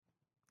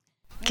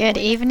Good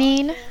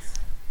evening,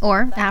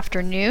 or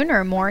afternoon,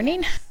 or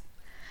morning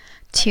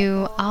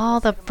to all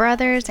the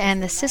brothers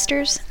and the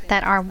sisters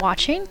that are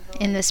watching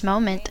in this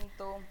moment,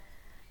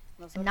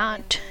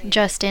 not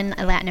just in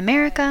Latin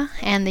America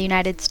and the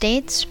United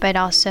States, but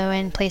also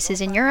in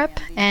places in Europe.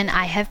 And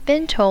I have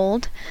been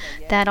told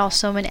that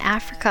also in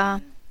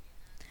Africa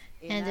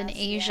and in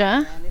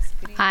Asia,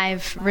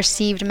 I've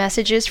received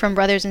messages from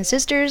brothers and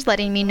sisters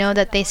letting me know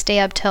that they stay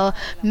up till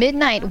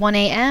midnight, 1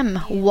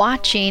 a.m.,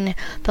 watching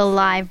the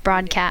live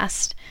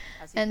broadcast.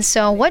 And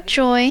so what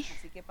joy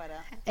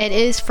it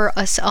is for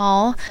us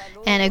all,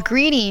 and a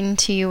greeting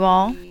to you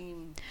all,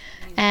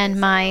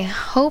 and my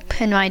hope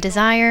and my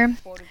desire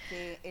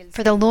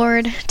for the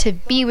Lord to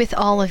be with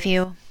all of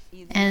you,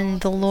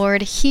 and the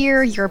Lord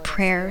hear your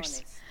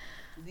prayers,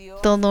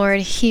 the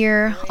Lord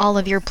hear all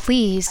of your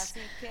pleas.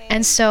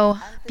 And so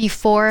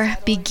before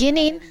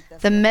beginning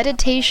the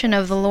meditation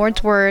of the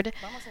Lord's Word,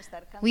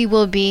 we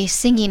will be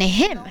singing a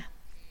hymn.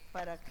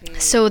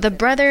 So the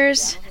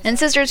brothers and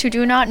sisters who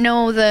do not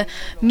know the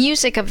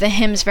music of the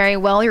hymns very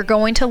well, you're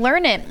going to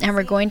learn it, and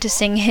we're going to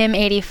sing hymn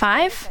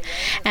 85.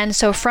 And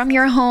so from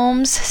your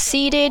homes,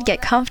 seated, get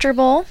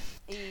comfortable,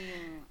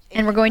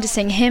 and we're going to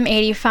sing hymn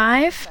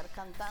 85.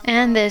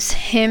 And this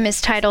hymn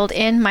is titled,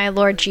 "In My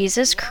Lord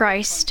Jesus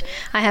Christ,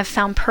 I Have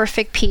Found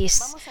Perfect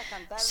Peace."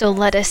 So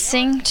let us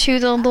sing to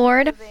the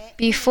Lord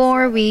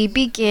before we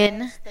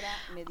begin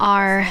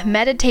our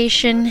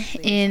meditation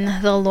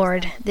in the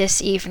Lord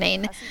this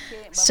evening.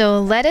 So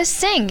let us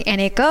sing,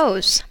 and it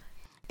goes.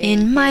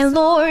 In my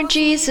Lord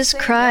Jesus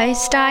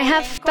Christ, I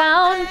have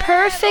found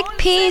perfect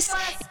peace.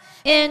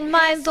 In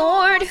my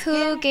Lord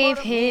who gave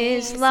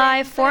his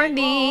life for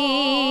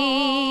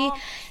me.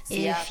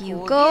 If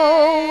you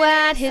go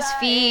at his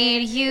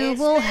feet, you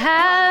will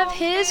have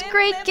his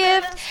great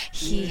gift.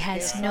 He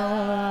has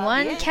no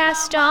one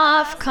cast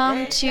off,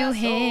 come to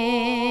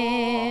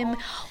him.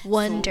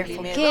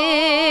 Wonderful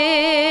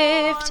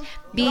gift,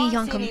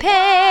 beyond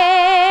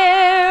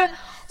compare.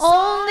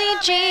 Only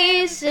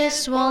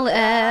Jesus will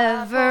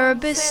ever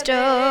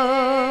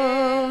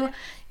bestow.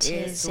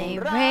 'Tis a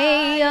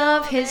ray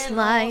of his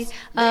light,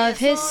 of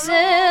his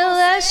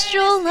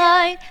celestial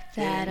light,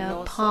 that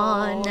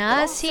upon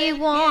us he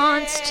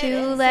wants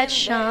to let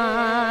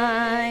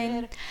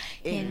shine.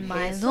 In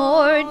my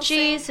Lord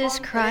Jesus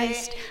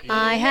Christ,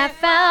 I have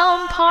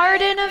found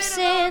pardon of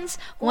sins.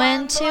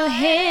 When to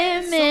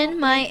him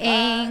in my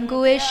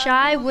anguish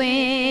I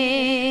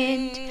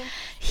went,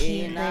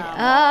 he lit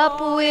up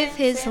with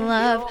his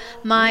love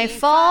my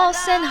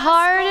false and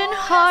hardened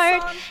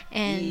heart,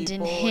 and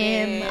in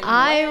him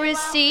I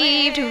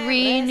received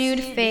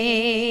renewed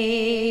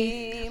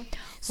faith.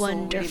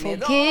 Wonderful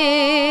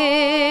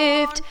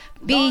gift,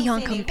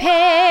 beyond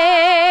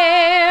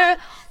compare.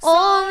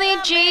 Only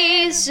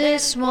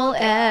Jesus will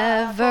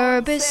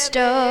ever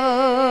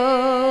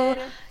bestow.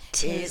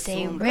 'Tis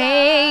a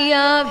ray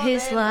of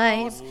his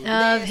light,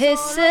 of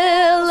his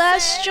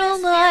celestial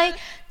light,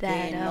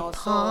 that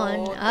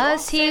upon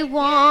us he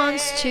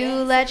wants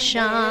to let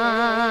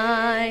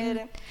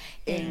shine.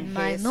 In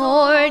my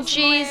Lord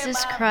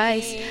Jesus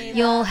Christ,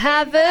 you'll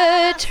have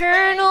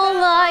eternal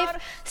life.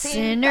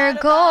 Sinner,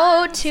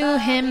 go to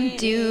him,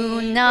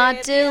 do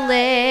not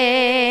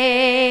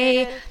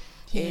delay.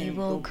 He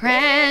will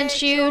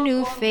grant you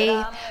new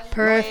faith,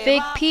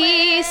 perfect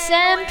peace,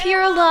 and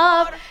pure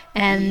love,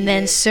 and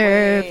then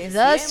serve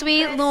the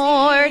sweet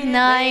Lord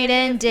night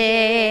and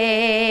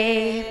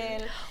day.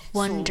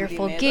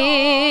 Wonderful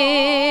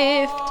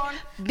gift,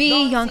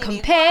 beyond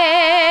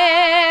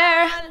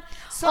compare.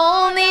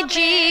 Only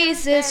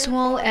Jesus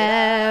will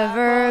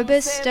ever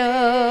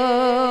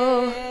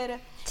bestow.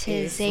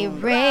 'Tis a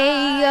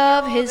ray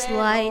of his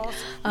light,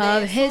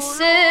 of his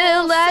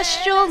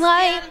celestial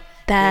light,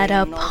 that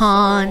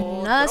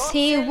upon us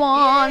he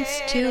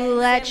wants to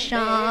let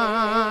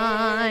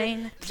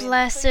shine.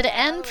 Blessed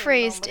and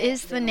praised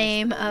is the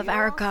name of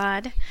our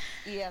God.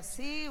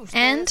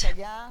 And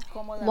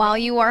while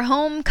you are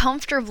home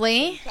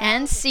comfortably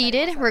and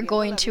seated, we're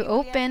going to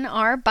open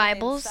our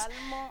Bibles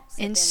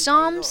in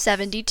Psalm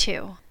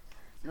 72.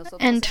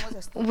 And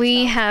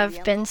we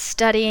have been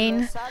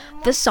studying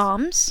the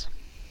Psalms.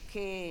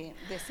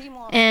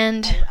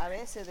 And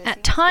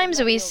at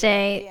times we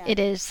say it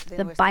is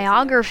the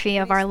biography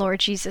of our Lord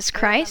Jesus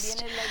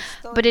Christ,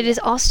 but it is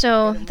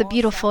also the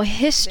beautiful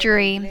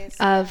history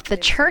of the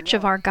church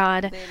of our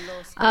God,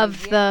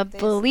 of the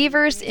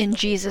believers in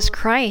Jesus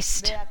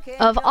Christ,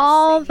 of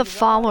all the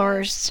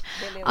followers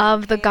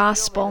of the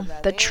gospel,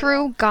 the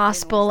true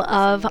gospel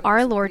of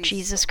our Lord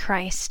Jesus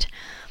Christ.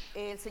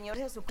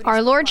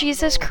 Our Lord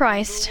Jesus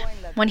Christ,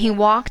 when he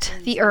walked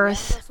the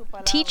earth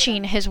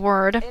teaching his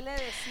word,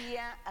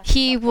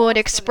 he would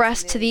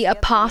express to the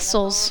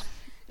apostles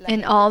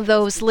and all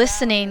those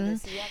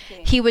listening,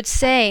 he would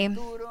say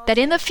that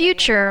in the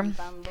future,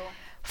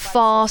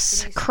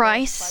 false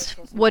Christs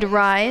would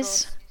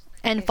rise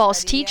and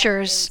false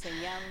teachers,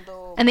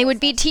 and they would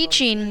be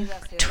teaching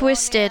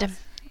twisted,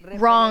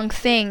 wrong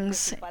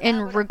things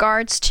in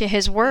regards to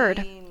his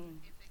word.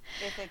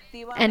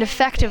 And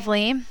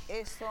effectively,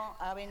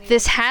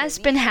 this has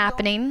been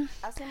happening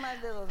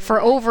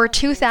for over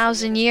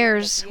 2,000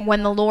 years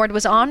when the Lord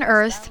was on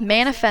earth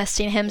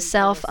manifesting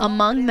himself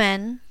among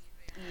men.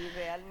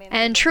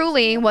 And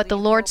truly, what the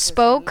Lord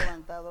spoke,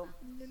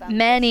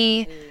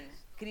 many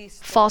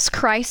false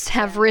Christs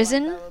have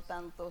risen,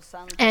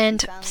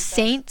 and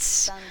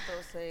saints,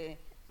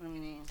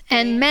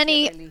 and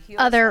many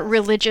other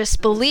religious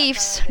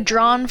beliefs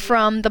drawn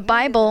from the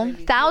Bible,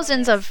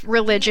 thousands of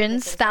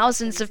religions,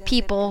 thousands of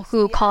people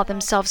who call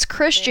themselves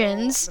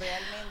Christians,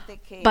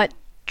 but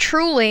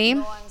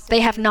truly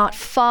they have not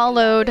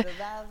followed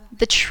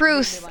the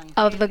truth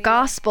of the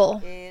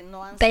gospel.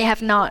 They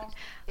have not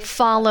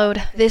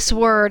followed this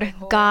word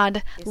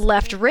God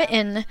left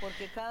written,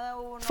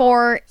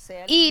 for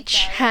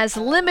each has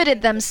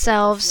limited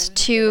themselves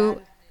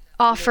to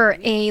offer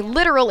a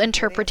literal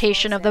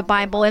interpretation of the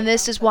Bible, and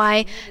this is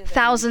why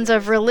thousands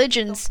of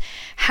religions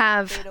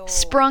have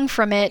sprung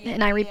from it,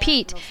 and I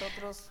repeat.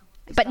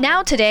 But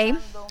now today,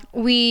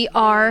 we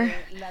are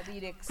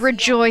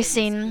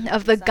rejoicing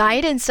of the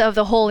guidance of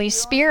the Holy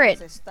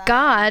Spirit.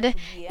 God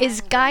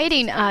is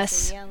guiding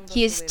us.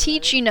 He is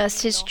teaching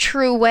us His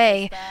true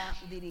way.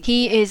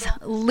 He is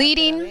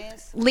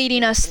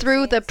leading us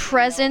through the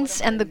presence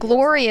and the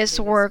glorious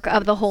work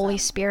of the Holy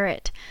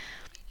Spirit.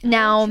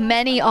 Now,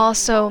 many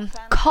also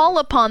call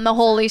upon the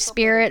Holy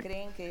Spirit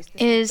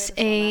is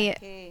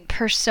a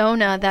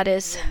persona that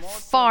is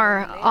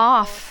far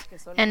off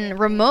and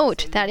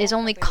remote, that is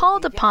only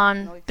called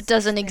upon but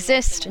doesn't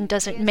exist and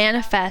doesn't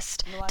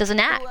manifest, doesn't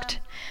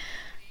act.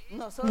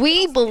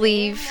 We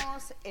believe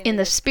in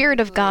the Spirit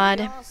of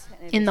God,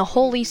 in the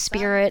Holy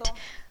Spirit.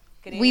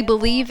 We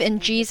believe in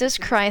Jesus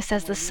Christ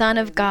as the Son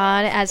of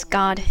God, as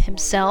God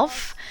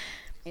Himself,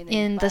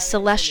 in the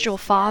Celestial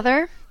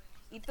Father.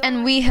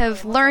 And we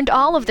have learned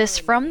all of this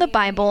from the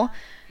Bible.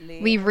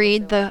 We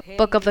read the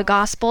book of the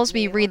Gospels,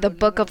 we read the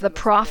book of the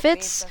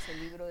prophets,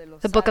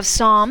 the book of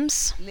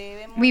Psalms.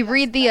 We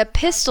read the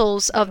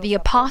epistles of the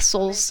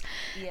apostles,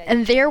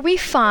 and there we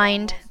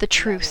find the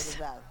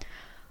truth.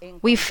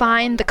 We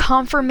find the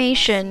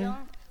confirmation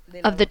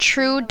of the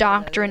true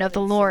doctrine of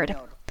the Lord.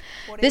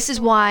 This is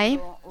why,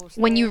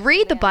 when you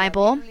read the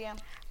Bible,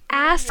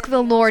 ask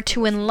the Lord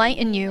to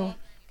enlighten you,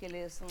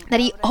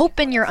 that He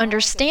open your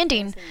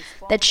understanding,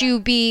 that you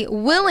be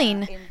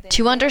willing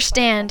to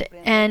understand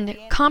and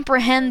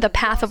comprehend the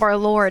path of our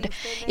Lord.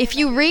 If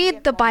you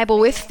read the Bible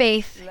with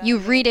faith, you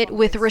read it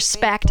with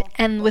respect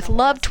and with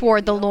love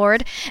toward the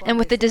Lord and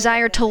with the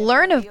desire to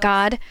learn of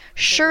God,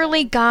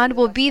 surely God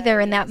will be there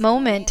in that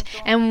moment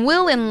and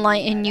will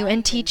enlighten you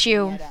and teach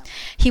you.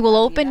 He will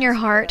open your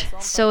heart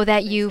so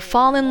that you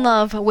fall in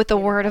love with the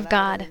Word of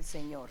God.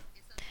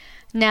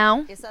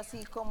 Now,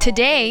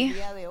 today,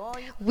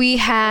 we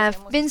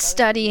have been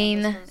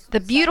studying the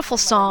beautiful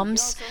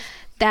Psalms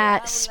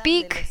that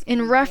speak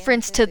in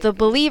reference to the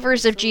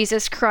believers of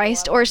Jesus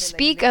Christ, or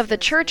speak of the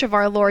church of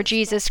our Lord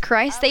Jesus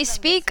Christ. They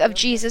speak of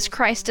Jesus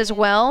Christ as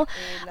well,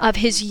 of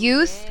His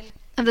youth,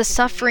 of the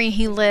suffering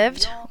He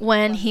lived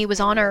when He was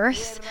on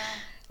earth,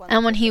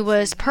 and when He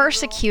was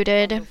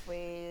persecuted,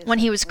 when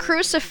He was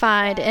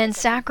crucified and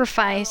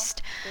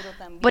sacrificed.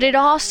 But it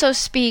also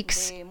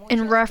speaks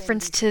in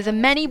reference to the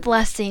many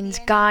blessings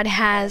God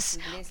has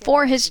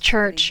for His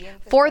church,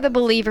 for the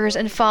believers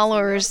and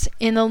followers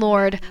in the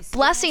Lord.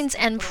 Blessings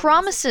and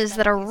promises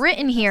that are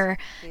written here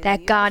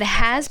that God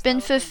has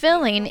been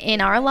fulfilling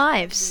in our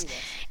lives.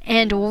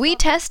 And we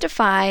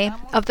testify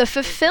of the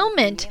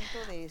fulfillment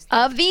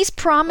of these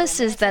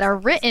promises that are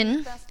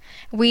written.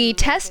 We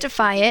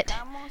testify it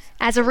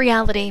as a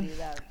reality,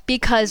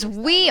 because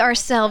we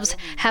ourselves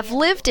have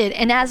lived it.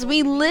 And as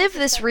we live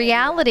this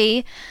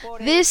reality,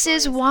 this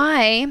is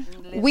why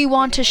we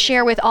want to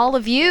share with all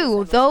of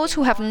you, those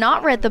who have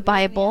not read the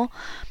Bible,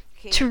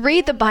 to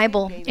read the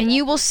Bible. And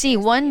you will see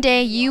one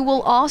day you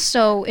will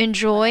also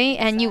enjoy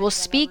and you will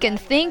speak and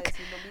think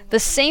the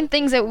same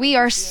things that we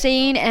are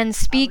saying and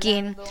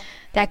speaking,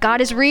 that God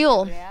is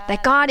real,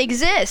 that God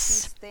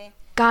exists.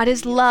 God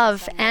is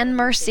love and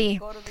mercy,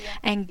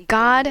 and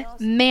God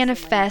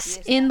manifests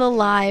in the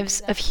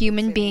lives of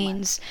human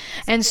beings.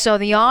 And so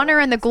the honor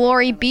and the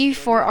glory be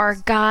for our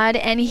God.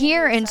 And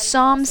here in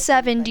Psalm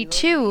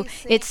 72,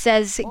 it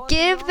says,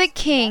 "Give the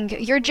king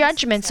your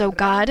judgments, O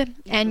God,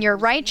 and your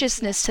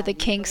righteousness to the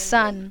king's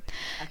son."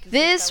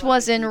 This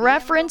was in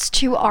reference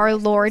to our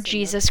Lord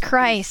Jesus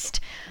Christ,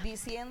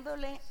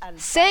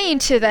 saying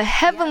to the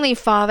Heavenly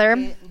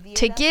Father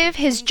to give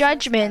His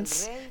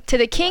judgments to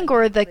the king,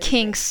 or the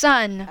king's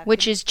son,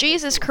 which is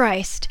Jesus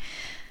Christ.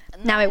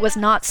 Now, it was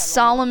not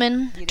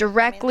Solomon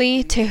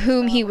directly to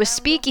whom he was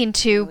speaking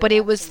to, but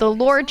it was the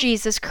Lord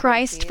Jesus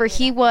Christ, for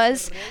He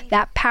was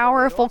that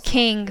powerful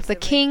king, the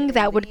king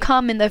that would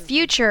come in the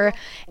future,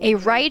 a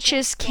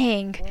righteous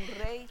king,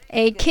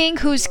 a king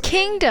whose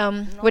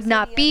kingdom would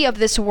not be of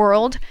this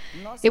world.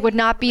 It would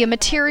not be a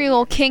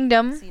material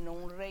kingdom,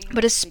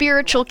 but a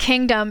spiritual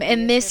kingdom.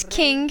 And this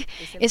king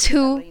is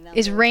who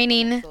is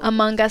reigning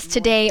among us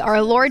today,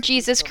 our Lord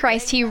Jesus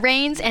Christ. He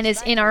reigns and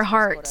is in our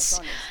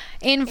hearts.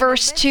 In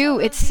verse 2,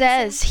 it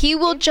says, He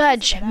will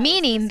judge,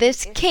 meaning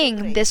this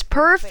king, this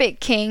perfect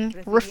king,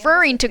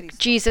 referring to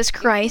Jesus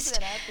Christ.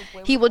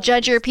 He will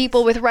judge your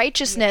people with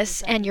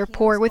righteousness and your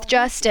poor with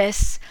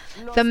justice.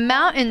 The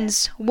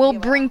mountains will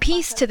bring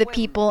peace to the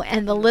people,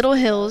 and the little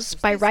hills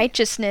by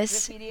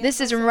righteousness.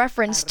 This is in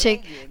reference to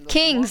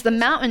kings. The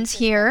mountains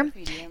here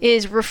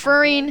is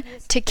referring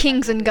to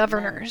kings and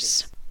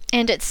governors.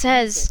 And it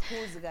says,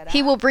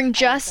 He will bring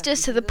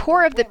justice to the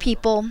poor of the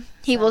people.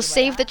 He will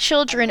save the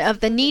children of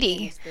the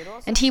needy,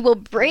 and He will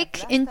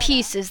break in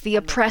pieces the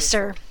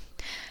oppressor.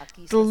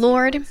 The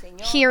Lord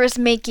here is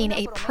making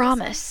a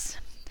promise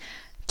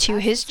to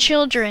His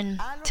children,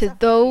 to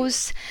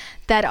those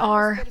that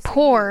are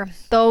poor,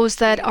 those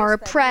that are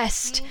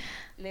oppressed,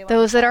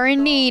 those that are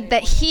in need,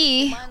 that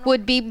He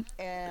would be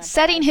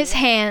setting His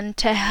hand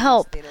to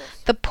help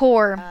the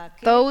poor,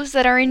 those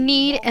that are in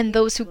need, and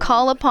those who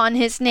call upon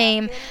His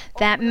name,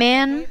 that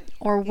man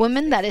or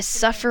woman that is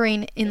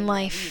suffering in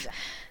life,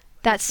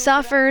 that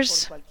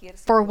suffers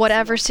for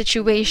whatever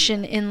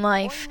situation in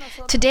life.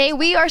 Today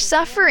we are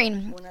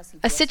suffering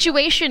a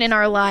situation in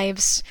our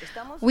lives.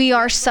 We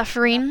are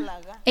suffering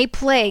a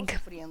plague,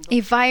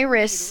 a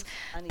virus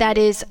that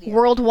is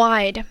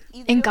worldwide,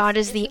 and God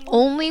is the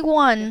only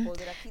one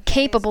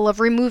capable of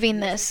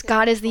removing this.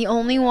 God is the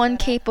only one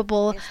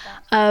capable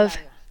of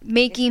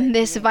making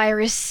this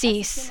virus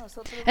cease.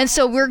 And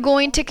so we're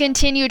going to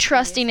continue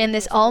trusting in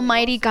this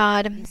Almighty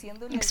God,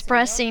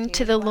 expressing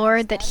to the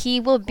Lord that He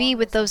will be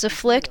with those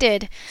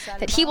afflicted,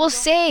 that He will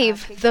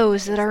save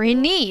those that are in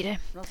need.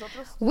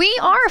 We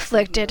are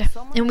afflicted,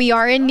 and we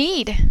are in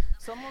need.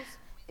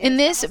 In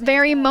this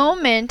very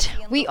moment,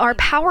 we are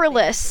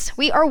powerless.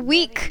 We are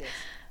weak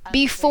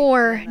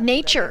before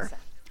nature.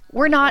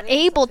 We're not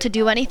able to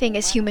do anything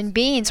as human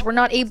beings. We're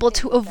not able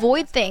to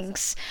avoid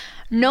things.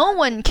 No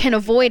one can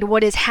avoid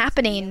what is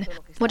happening,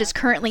 what is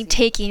currently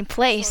taking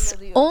place.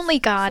 Only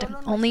God,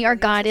 only our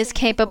God is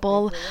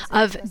capable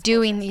of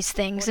doing these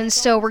things. And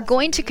so we're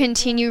going to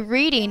continue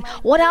reading.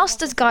 What else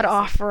does God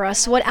offer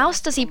us? What else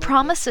does He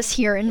promise us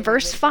here? In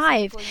verse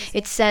 5,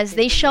 it says,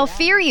 They shall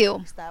fear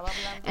you.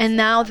 And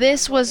now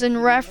this was in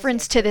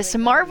reference to this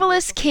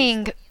marvelous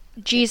King,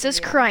 Jesus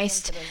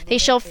Christ. They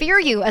shall fear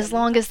you as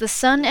long as the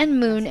sun and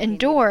moon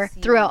endure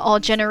throughout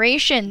all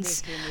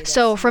generations.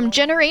 So from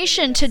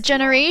generation to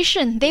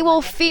generation, they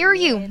will fear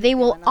you, they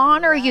will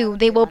honor you,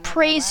 they will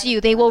praise you,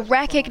 they will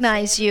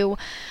recognize you,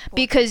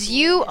 because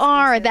you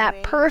are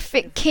that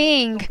perfect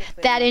King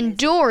that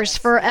endures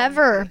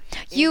forever.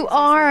 You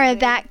are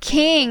that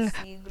King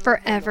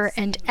forever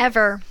and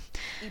ever.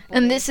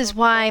 And this is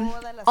why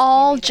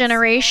all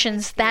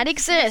generations that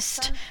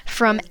exist,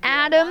 from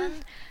Adam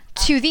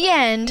to the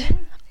end,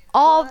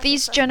 all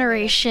these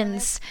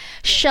generations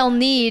shall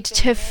need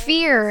to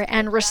fear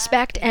and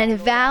respect and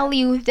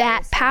value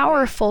that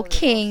powerful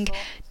King,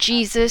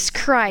 Jesus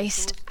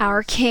Christ,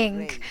 our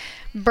King.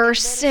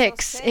 Verse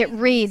 6, it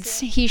reads,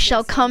 He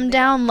shall come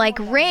down like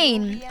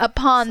rain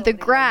upon the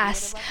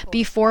grass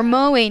before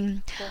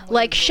mowing,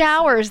 like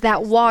showers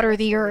that water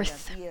the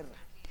earth.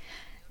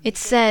 It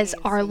says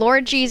our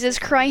Lord Jesus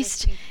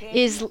Christ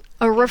is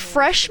a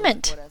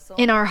refreshment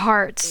in our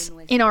hearts,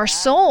 in our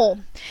soul.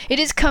 It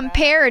is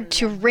compared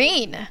to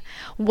rain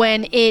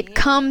when it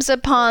comes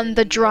upon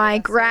the dry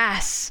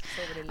grass,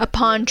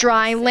 upon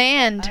dry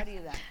land.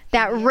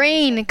 That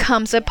rain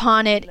comes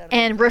upon it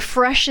and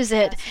refreshes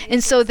it.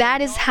 And so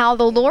that is how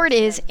the Lord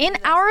is in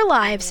our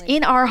lives,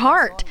 in our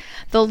heart.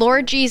 The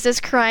Lord Jesus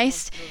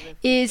Christ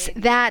is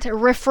that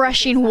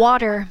refreshing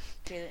water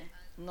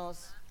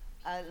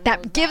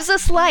that gives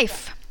us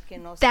life,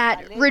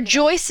 that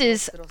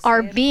rejoices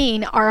our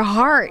being, our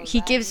heart.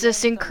 He gives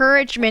us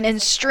encouragement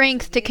and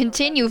strength to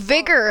continue,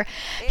 vigor.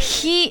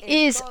 He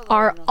is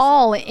our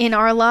all in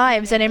our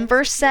lives. And in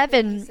verse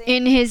 7,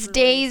 in His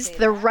days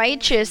the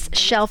righteous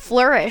shall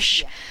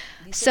flourish.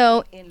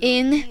 So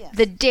in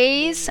the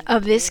days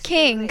of this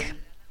King,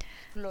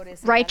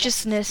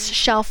 righteousness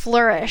shall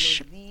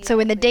flourish. So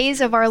in the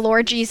days of our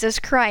Lord Jesus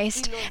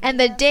Christ, and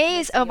the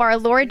days of our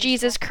Lord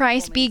Jesus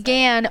Christ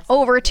began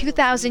over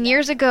 2,000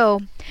 years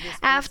ago,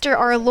 after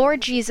our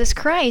Lord Jesus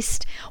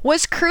Christ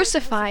was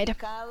crucified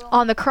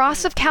on the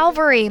cross of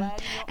Calvary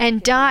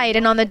and died,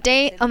 and on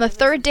the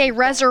third day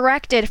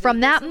resurrected.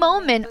 From that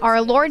moment,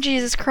 our Lord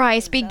Jesus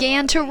Christ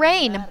began to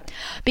reign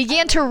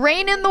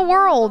in the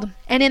world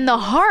and in the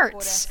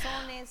hearts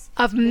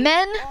of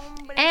men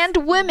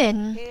and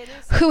women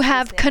who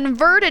have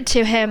converted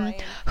to Him,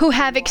 who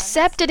have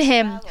accepted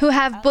Him, who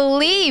have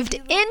believed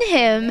in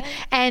Him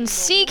and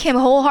seek Him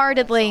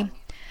wholeheartedly.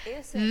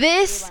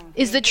 This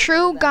is the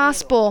true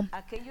gospel.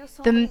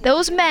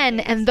 Those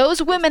men and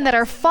those women that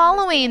are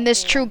following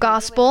this true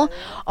gospel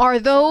are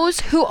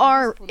those who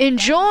are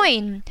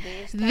enjoying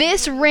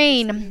this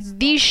rain,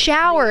 these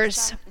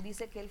showers.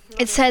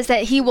 It says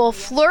that He will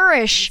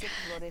flourish,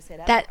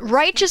 that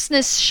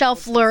righteousness shall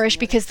flourish,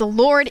 because the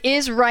Lord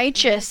is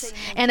righteous,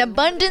 and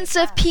abundance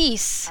of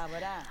peace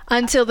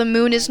until the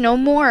moon is no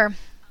more.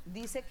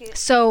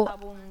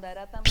 So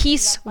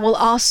peace will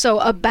also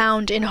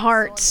abound in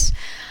hearts.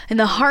 in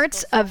the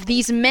hearts of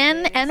these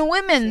men and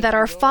women that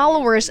are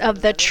followers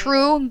of the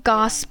true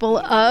gospel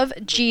of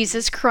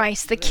Jesus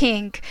Christ the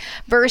King.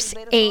 Verse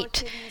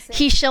 8,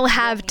 he shall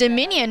have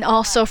dominion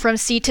also from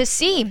sea to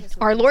sea.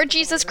 Our Lord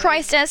Jesus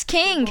Christ as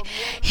King,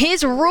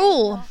 his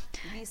rule,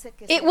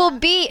 it will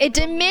be a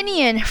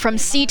dominion from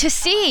sea to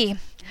sea,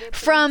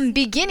 from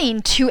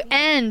beginning to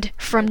end,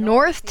 from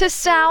north to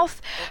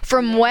south,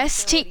 from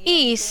west to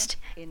east.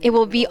 It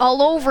will be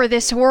all over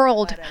this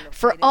world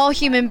for all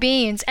human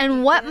beings.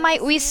 And what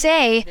might we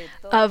say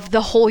of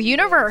the whole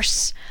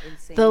universe?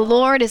 The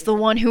Lord is the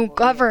one who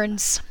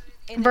governs.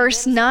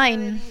 Verse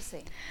 9.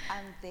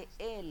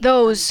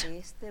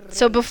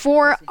 So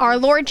before our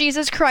Lord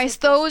Jesus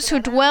Christ, those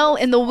who dwell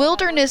in the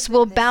wilderness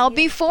will bow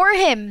before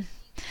him,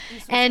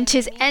 and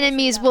his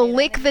enemies will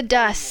lick the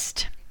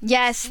dust.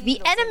 Yes,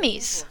 the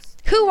enemies.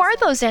 Who are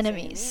those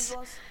enemies?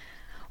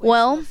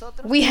 Well,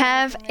 we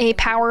have a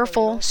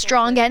powerful,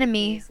 strong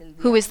enemy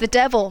who is the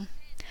devil.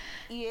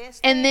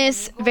 And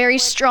this very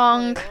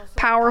strong,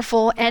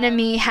 powerful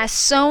enemy has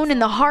sown in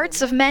the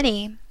hearts of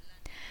many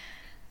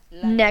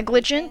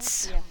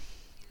negligence,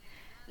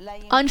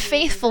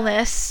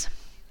 unfaithfulness,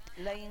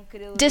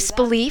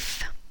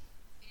 disbelief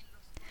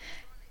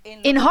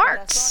in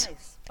hearts,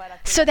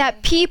 so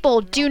that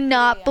people do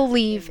not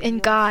believe in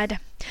God,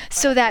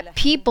 so that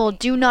people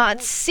do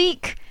not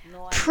seek,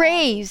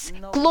 praise,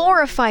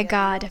 glorify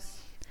God,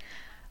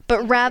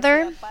 but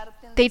rather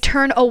they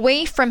turn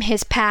away from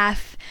his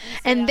path,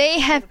 and they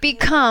have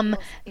become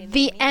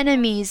the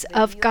enemies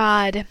of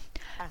God,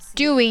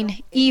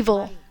 doing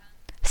evil,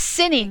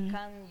 sinning,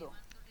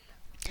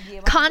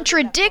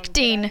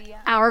 contradicting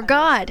our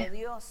God.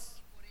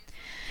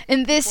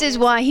 And this is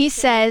why he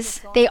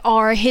says they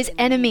are his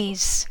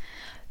enemies.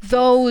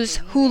 Those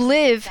who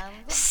live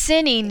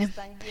sinning,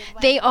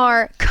 they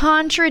are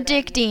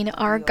contradicting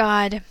our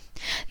God.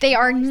 They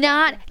are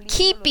not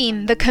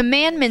keeping the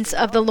commandments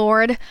of the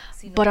Lord,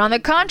 but on the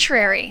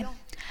contrary,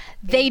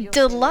 they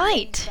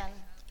delight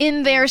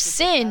in their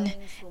sin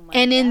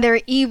and in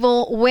their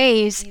evil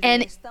ways.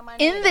 And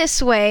in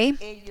this way,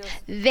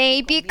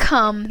 they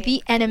become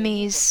the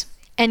enemies.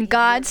 And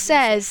God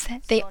says,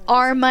 they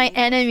are my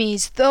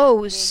enemies,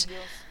 those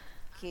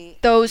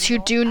who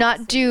do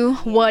not do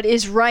what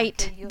is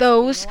right,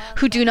 those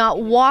who do not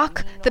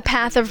walk the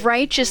path of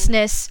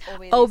righteousness,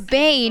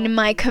 obeying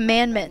my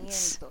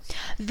commandments,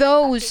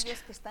 those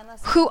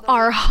who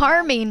are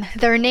harming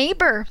their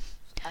neighbor,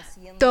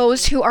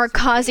 those who are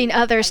causing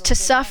others to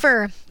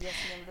suffer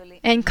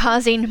and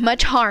causing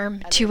much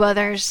harm to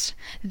others.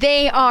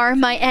 They are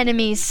my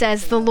enemies,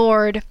 says the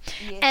Lord.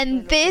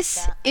 And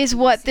this is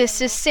what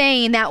this is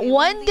saying, that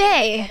one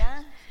day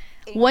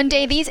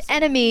these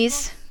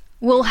enemies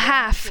will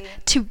have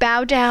to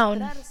bow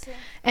down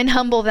and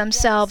humble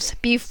themselves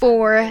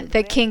before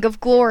the King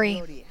of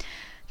Glory,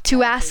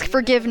 to ask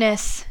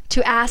forgiveness,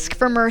 to ask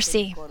for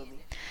mercy.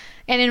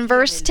 And in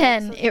verse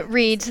 10, it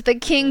reads, the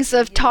kings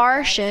of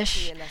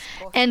Tarshish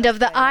and of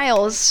the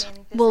isles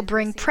will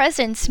bring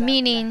presents,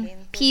 meaning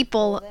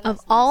people of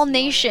all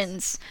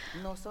nations.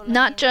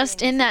 Not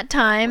just in that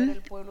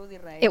time,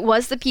 it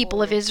was the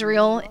people of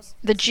Israel,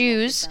 the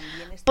Jews,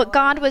 but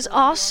God was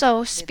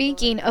also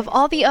speaking of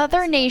all the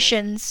other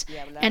nations,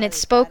 and it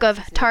spoke of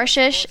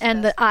Tarshish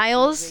and the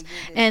isles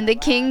and the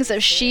kings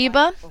of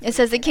Sheba. It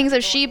says the kings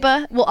of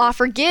Sheba will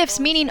offer gifts,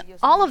 meaning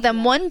all of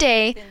them one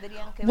day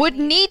would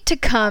need to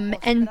come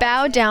and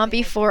bow down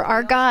before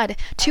our God,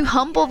 to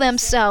humble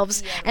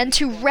themselves and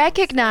to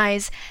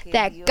recognize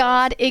that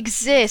God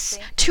exists,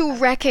 to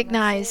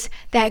recognize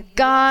that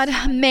God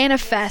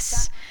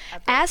manifests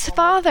as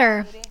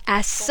Father,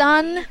 as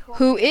Son,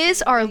 who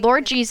is our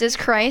Lord Jesus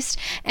Christ,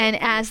 and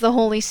as the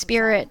Holy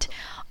Spirit.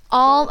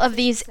 All of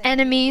these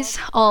enemies,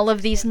 all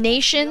of these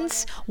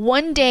nations,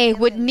 one day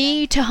would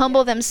need to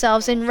humble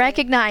themselves and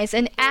recognize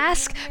and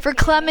ask for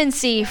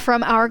clemency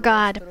from our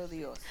God.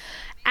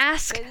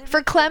 Ask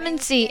for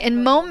clemency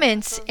in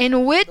moments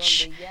in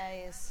which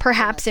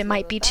perhaps it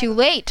might be too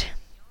late.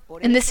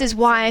 And this is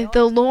why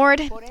the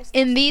Lord,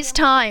 in these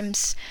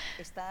times,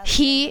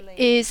 He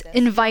is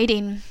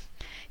inviting.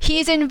 He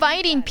is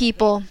inviting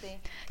people.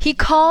 He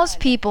calls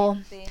people,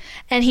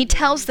 and He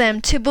tells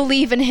them to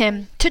believe in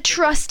Him, to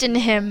trust in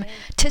Him,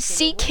 to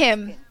seek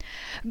Him.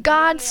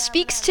 God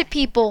speaks to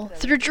people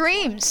through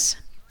dreams,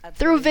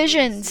 through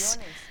visions.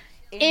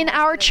 In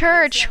our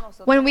church,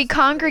 when we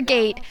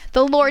congregate,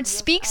 the Lord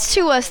speaks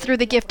to us through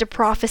the gift of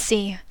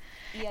prophecy.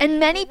 And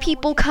many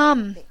people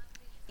come.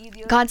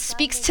 God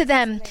speaks to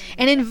them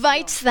and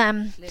invites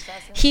them.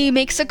 He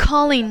makes a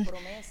calling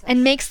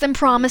and makes them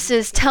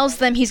promises, tells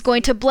them He's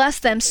going to bless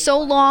them so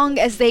long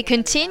as they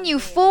continue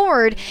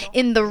forward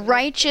in the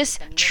righteous,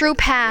 true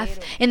path,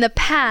 in the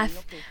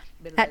path,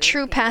 that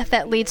true path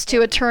that leads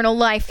to eternal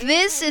life.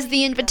 This is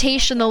the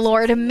invitation the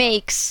Lord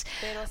makes.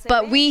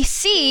 But we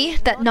see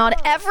that not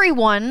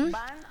everyone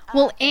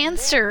will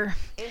answer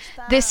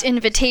this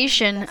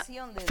invitation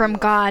from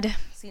God.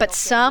 But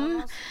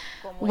some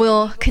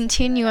will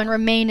continue and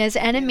remain as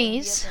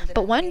enemies.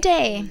 But one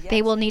day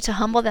they will need to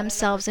humble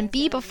themselves and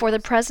be before the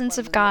presence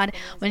of God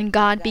when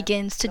God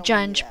begins to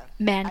judge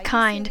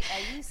mankind.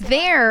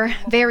 There,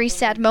 very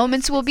sad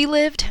moments will be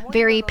lived,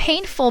 very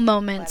painful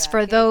moments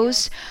for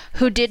those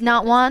who did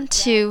not want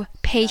to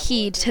pay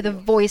heed to the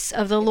voice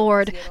of the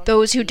Lord,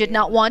 those who did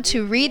not want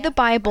to read the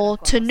Bible,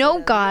 to know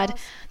God,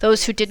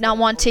 those who did not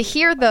want to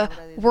hear the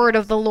word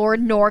of the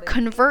Lord nor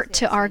convert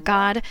to our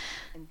God.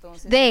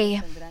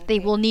 They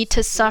will need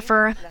to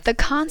suffer the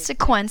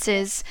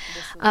consequences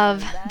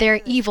of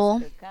their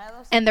evil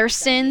and their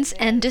sins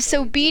and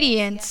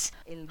disobedience,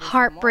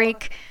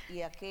 heartbreak,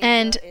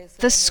 and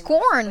the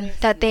scorn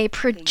that they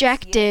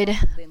projected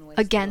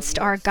against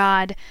our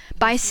God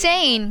by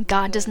saying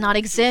God does not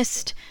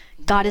exist,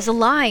 God is a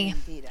lie.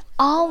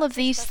 All of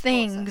these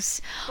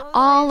things,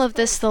 all of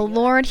this the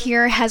Lord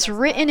here has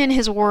written in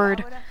His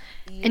Word,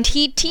 and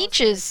He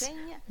teaches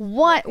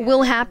what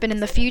will happen in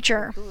the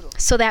future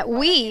so that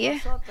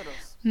we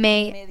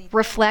may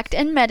reflect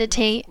and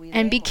meditate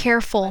and be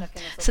careful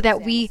so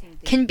that we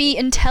can be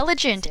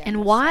intelligent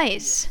and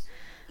wise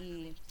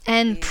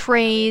and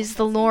praise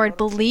the Lord,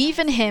 believe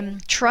in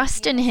Him,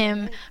 trust in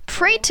Him,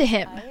 pray to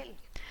Him.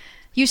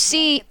 You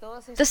see,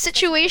 the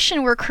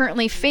situation we're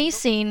currently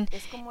facing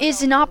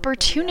is an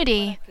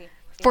opportunity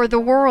for the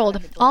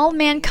world, all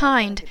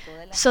mankind,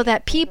 so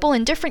that people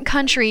in different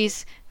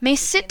countries may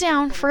sit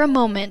down for a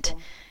moment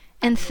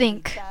and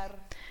think,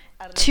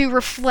 to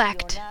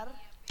reflect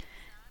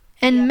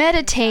and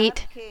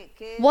meditate.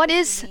 What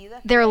is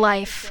their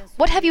life?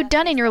 What have you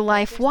done in your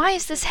life? Why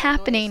is this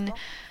happening?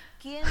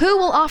 Who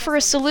will offer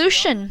a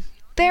solution?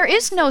 There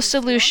is no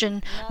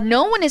solution.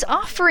 No one is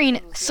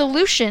offering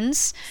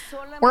solutions.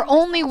 We're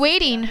only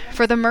waiting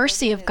for the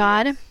mercy of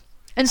God.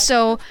 And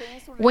so,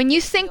 when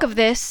you think of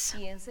this,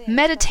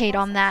 meditate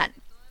on that.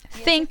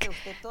 Think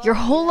your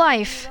whole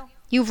life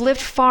you've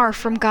lived far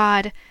from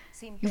God.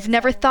 You've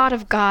never thought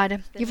of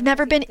God. You've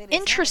never been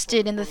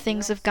interested in the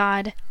things of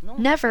God.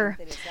 Never.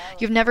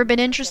 You've never been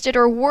interested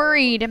or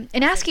worried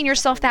in asking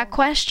yourself that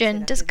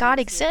question, does God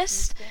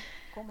exist?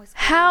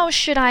 How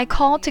should I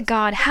call to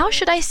God? How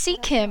should I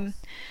seek Him?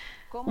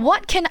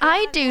 What can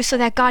I do so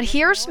that God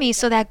hears me,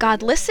 so that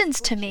God listens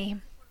to me?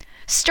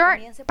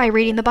 Start by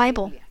reading the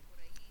Bible.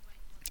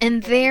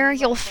 And there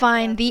you'll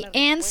find the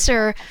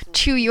answer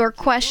to your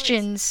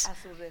questions,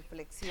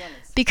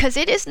 because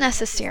it is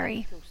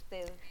necessary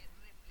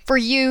for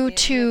you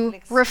to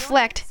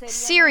reflect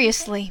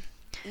seriously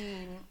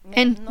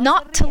and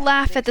not to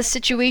laugh at the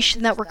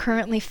situation that we're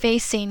currently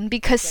facing,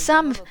 because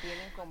some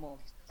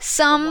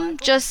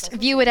just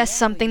view it as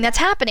something that's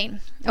happening.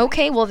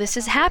 Okay, well, this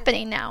is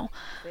happening now.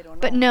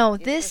 But no,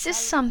 this is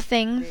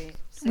something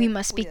we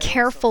must be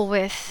careful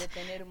with.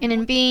 And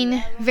in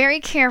being very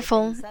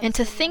careful and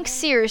to think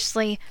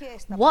seriously,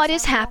 what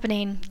is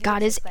happening?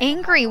 God is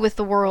angry with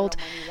the world.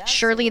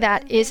 Surely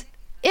that is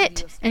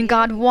it. And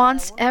God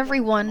wants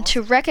everyone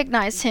to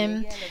recognize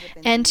Him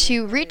and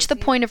to reach the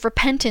point of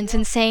repentance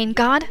and saying,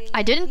 God,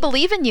 I didn't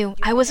believe in you.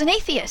 I was an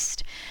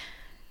atheist.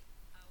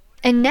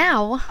 And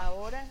now,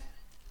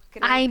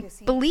 I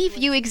believe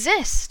you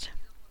exist.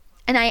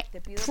 And I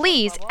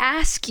please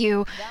ask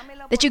you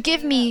that you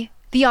give me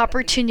the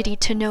opportunity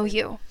to know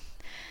you.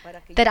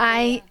 That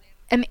I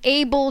am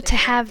able to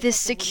have this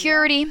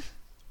security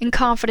and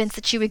confidence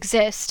that you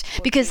exist,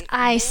 because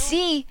I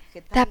see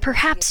that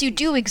perhaps you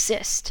do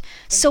exist.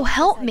 So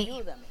help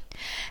me.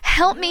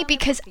 Help me,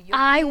 because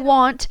I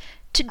want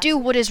to do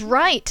what is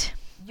right.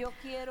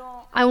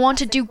 I want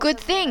to do good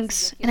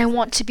things, and I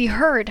want to be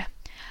heard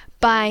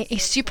by a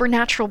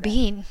supernatural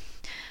being.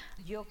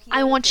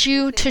 I want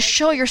you to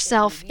show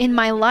yourself in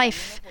my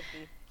life,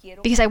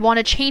 because I want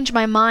to change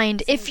my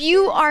mind. If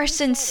you are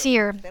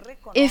sincere,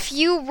 if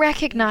you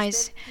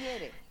recognize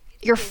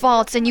your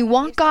faults and you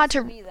want God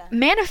to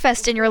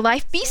manifest in your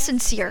life, be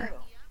sincere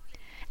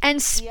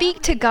and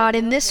speak to God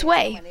in this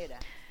way.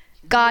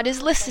 God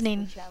is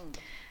listening,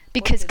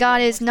 because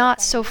God is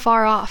not so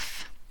far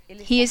off.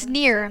 He is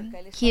near.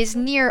 He is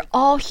near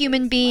all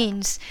human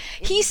beings.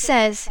 He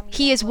says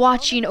He is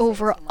watching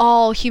over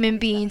all human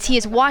beings. He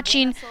is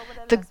watching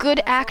the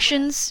good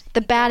actions,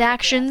 the bad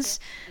actions,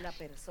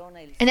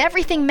 and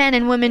everything men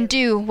and women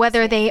do,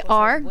 whether they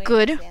are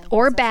good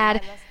or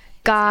bad.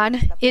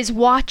 God is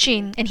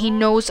watching, and He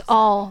knows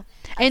all.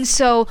 And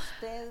so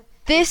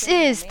this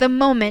is the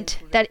moment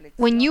that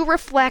when you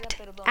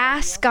reflect,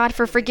 ask God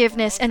for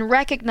forgiveness and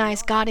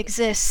recognize God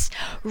exists.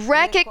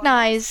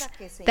 Recognize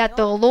that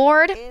the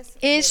Lord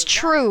is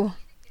true,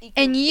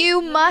 and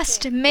you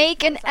must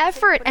make an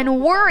effort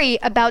and worry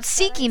about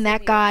seeking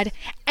that God,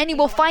 and you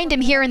will find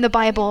Him here in the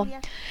Bible.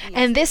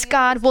 And this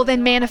God will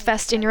then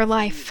manifest in your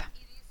life.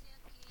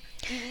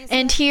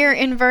 And here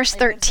in verse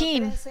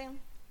 13,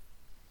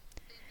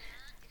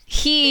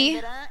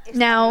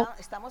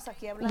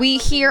 we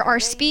here are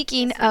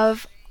speaking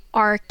of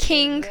our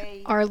King,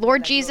 our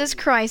Lord Jesus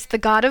Christ, the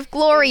God of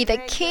glory, the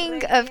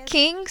King of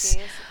kings,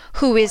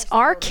 who is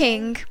our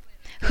King,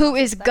 who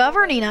is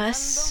governing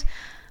us.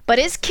 But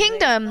His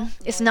kingdom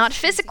is not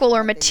physical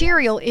or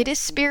material, it is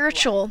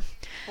spiritual.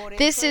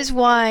 This is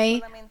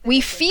why we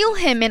feel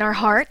Him in our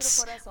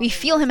hearts, we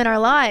feel Him in our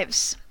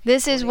lives.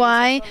 This is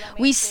why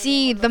we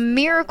see the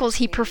miracles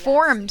He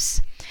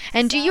performs.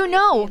 And do you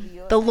know,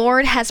 the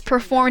Lord has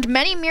performed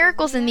many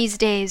miracles in these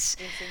days.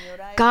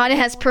 God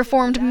has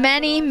performed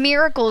many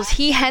miracles.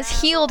 He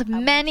has healed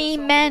many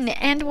men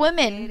and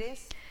women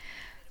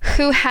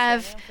who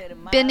have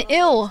been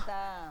ill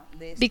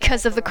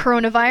because of the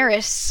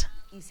coronavirus.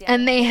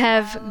 And they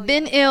have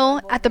been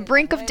ill at the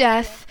brink of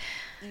death.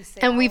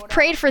 And we've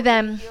prayed for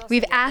them.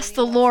 We've asked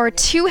the Lord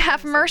to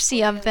have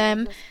mercy of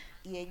them.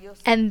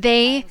 And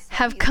they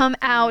have come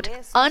out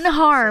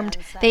unharmed.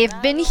 They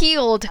have been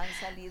healed.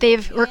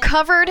 They've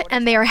recovered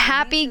and they are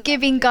happy,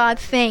 giving God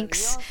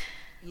thanks.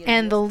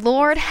 And the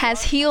Lord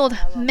has healed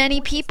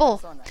many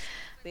people.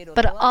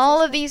 But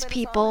all of these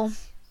people,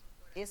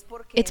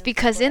 it's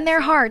because in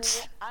their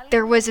hearts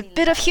there was a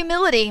bit of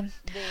humility,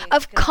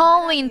 of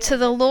calling to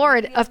the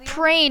Lord, of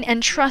praying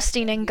and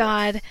trusting in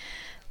God.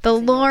 The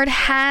Lord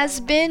has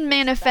been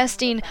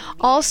manifesting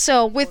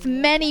also with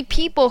many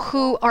people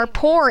who are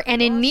poor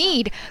and in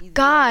need.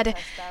 God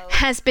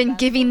has been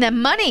giving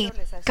them money.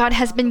 God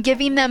has been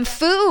giving them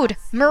food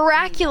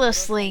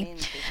miraculously.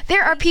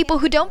 There are people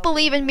who don't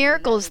believe in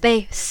miracles.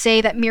 They say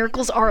that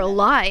miracles are a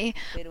lie.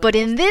 But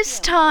in this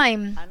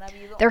time,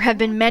 there have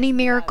been many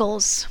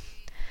miracles.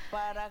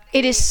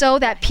 It is so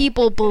that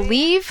people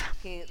believe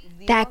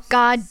that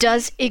God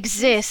does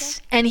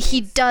exist and He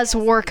does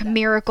work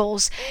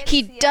miracles.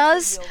 He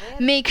does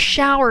make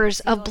showers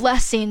of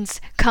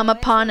blessings come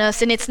upon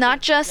us. And it's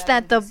not just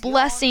that the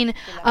blessing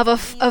of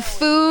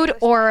food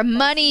or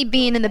money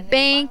being in the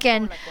bank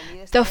and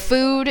the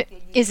food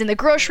is in the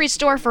grocery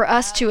store for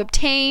us to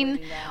obtain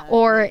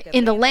or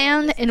in the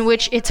land in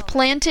which it's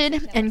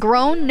planted and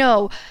grown.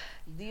 No,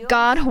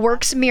 God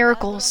works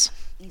miracles.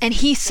 And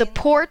He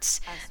supports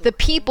the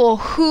people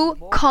who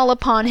call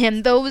upon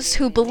Him, those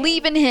who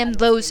believe in Him,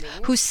 those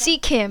who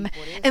seek Him.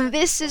 And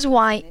this is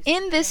why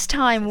in this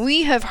time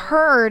we have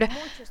heard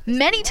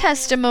many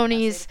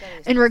testimonies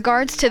in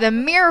regards to the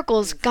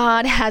miracles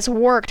God has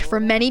worked for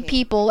many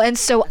people. And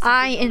so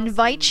I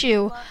invite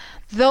you,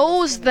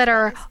 those that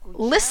are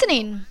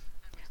listening,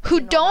 who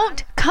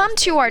don't come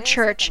to our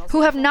church,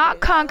 who have not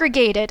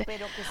congregated,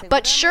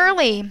 but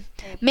surely,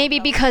 maybe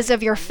because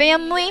of your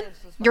family,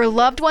 your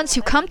loved ones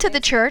who come to the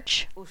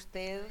church,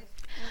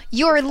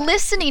 you're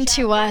listening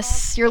to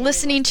us, you're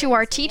listening to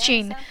our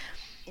teaching,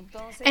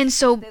 and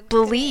so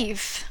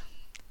believe.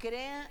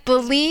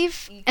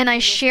 Believe, and I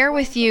share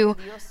with you,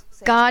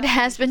 God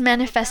has been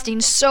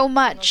manifesting so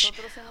much.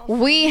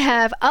 We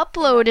have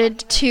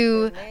uploaded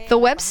to the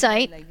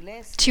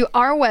website, to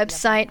our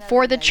website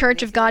for the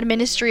Church of God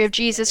Ministry of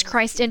Jesus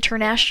Christ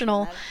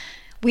International.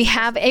 We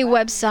have a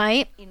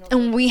website,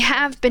 and we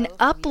have been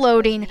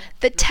uploading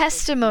the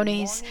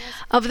testimonies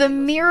of the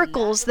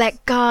miracles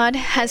that God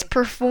has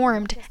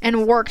performed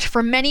and worked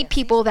for many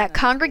people that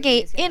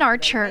congregate in our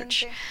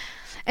church.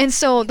 And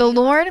so the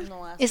Lord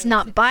is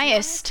not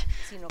biased,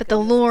 but the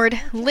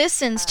Lord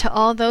listens to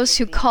all those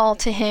who call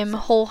to Him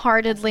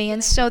wholeheartedly.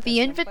 And so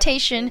the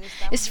invitation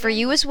is for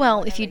you as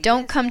well. If you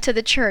don't come to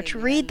the church,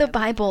 read the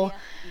Bible.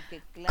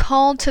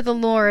 Call to the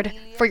Lord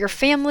for your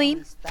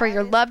family, for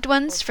your loved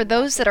ones, for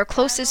those that are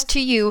closest to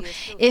you.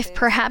 If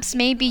perhaps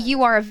maybe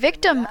you are a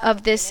victim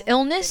of this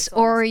illness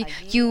or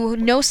you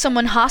know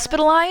someone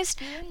hospitalized,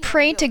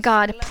 pray to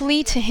God,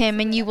 plead to Him,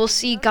 and you will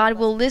see God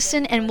will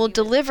listen and will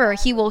deliver.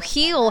 He will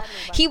heal.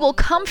 He will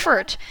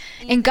comfort.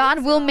 And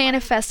God will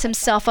manifest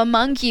Himself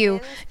among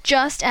you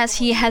just as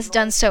He has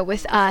done so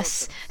with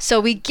us. So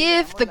we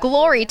give the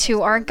glory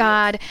to our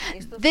God.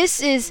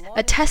 This is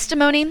a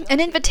testimony,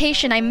 an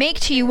invitation I make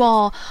to you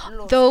all,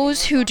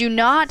 those who do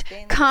not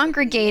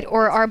congregate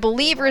or are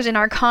believers in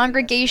our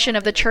congregation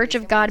of the Church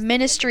of God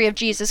Ministry of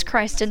Jesus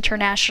Christ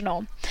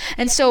International.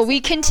 And so we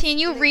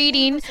continue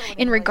reading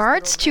in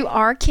regards to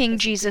our King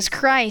Jesus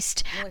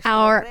Christ,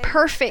 our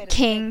perfect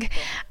King,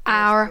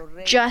 our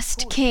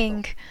just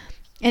King.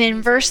 And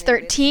in verse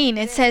 13,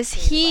 it says,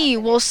 He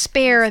will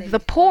spare the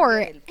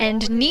poor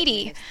and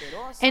needy,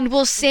 and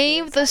will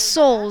save the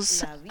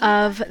souls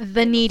of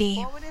the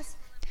needy.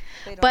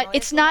 But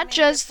it's not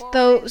just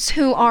those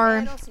who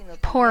are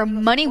poor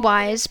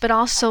money-wise, but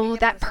also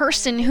that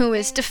person who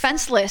is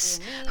defenseless,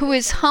 who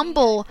is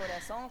humble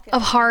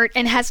of heart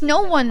and has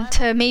no one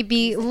to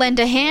maybe lend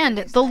a hand.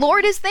 The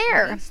Lord is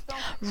there,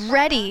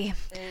 ready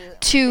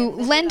to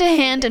lend a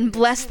hand and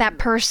bless that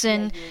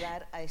person.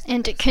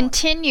 And it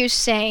continues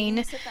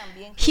saying,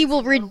 He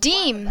will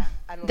redeem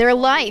their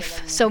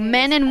life. So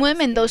men and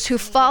women, those who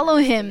follow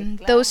Him,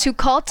 those who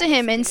call to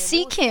Him and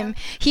seek Him,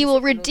 He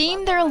will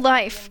redeem their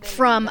life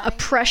from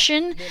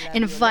oppression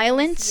and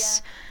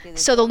violence.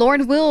 So the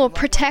Lord will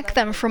protect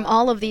them from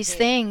all of these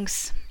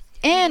things.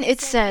 And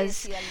it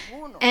says,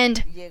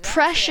 and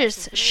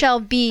precious shall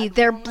be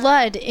their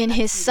blood in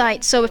His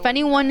sight. So if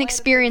anyone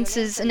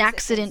experiences an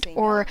accident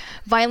or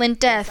violent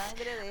death,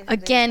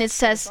 again it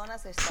says,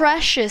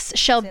 precious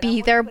shall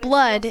be their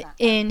blood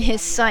in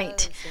His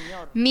sight.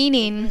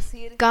 Meaning,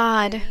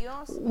 God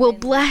will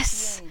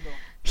bless.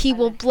 He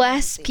will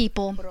bless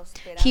people.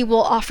 He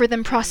will offer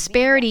them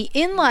prosperity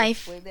in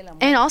life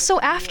and also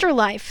after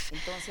life.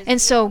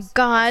 And so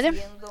God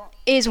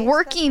is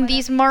working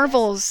these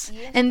marvels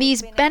and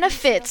these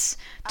benefits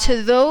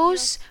to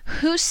those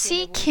who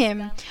seek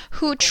Him,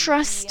 who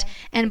trust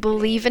and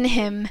believe in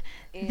Him.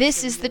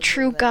 This is the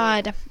true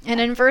God.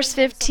 And in verse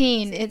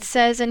 15 it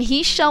says, "And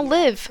he shall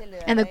live,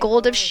 and the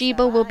gold of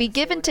Sheba will be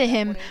given to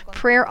him.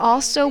 Prayer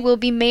also will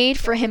be made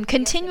for him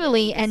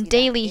continually, and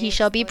daily he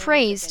shall be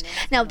praised."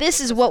 Now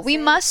this is what we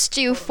must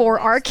do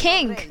for our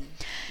King.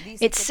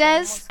 It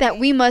says that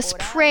we must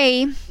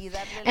pray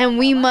and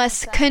we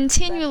must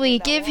continually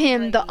give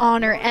Him the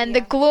honor and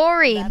the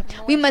glory.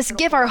 We must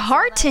give our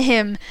heart to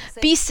Him,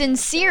 be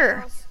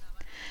sincere,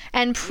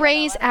 and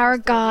praise our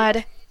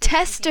God.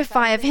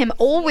 Testify of Him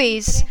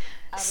always.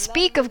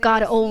 Speak of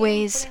God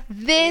always.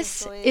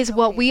 This is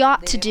what we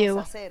ought to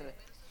do.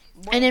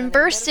 And in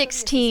verse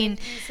 16,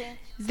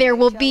 there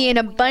will be an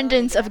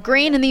abundance of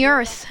grain in the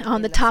earth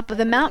on the top of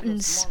the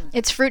mountains.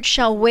 Its fruit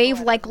shall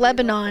wave like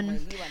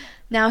Lebanon.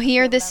 Now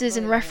here this is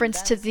in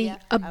reference to the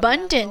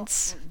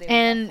abundance,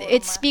 and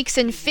it speaks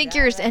in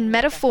figures and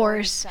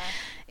metaphors.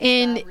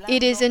 And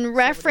it is in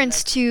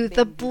reference to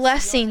the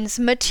blessings,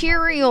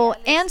 material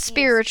and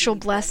spiritual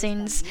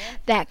blessings,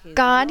 that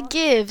God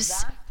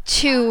gives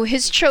to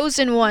His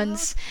chosen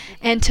ones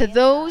and to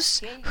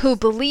those who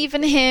believe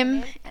in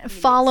Him,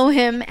 follow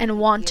Him, and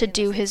want to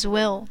do His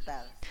will.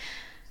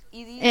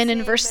 And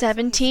in verse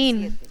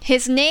 17,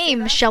 His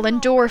name shall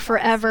endure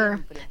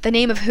forever. The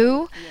name of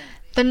who?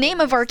 The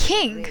name of our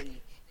King.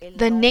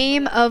 The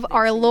name of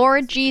our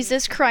Lord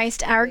Jesus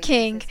Christ, our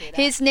King.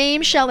 His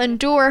name shall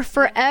endure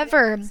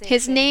forever.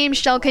 His name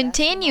shall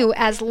continue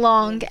as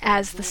long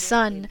as the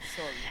sun.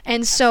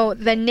 And so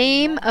the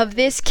name of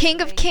this King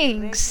of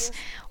Kings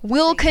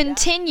will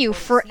continue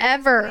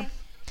forever.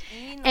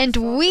 And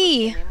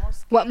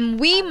what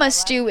we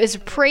must do is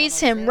praise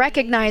Him,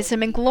 recognize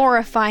Him, and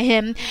glorify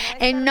Him,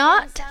 and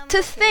not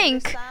to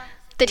think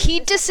that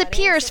He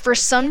disappears for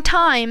some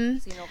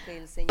time,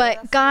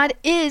 but God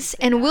is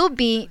and will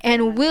be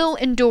and will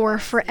endure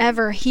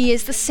forever. He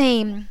is the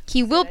same.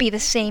 He will be the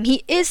same.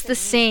 He is the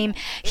same.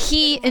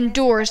 He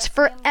endures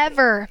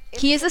forever.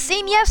 He is the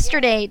same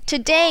yesterday,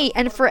 today,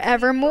 and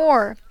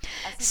forevermore.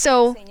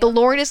 So the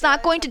Lord is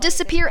not going to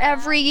disappear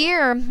every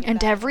year,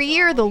 and every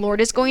year the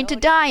Lord is going to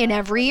die, and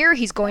every year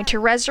He's going to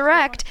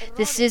resurrect.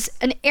 This is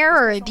an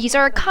error. These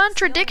are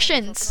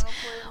contradictions.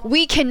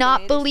 We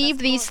cannot believe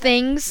these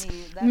things,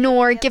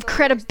 nor give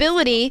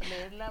credibility,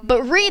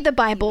 but read the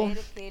Bible,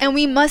 and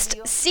we must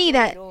see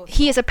that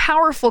He is a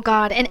powerful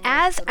God, and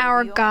as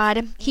our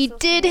God, He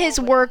did His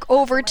work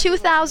over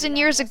 2,000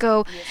 years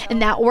ago,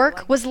 and that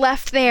work was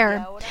left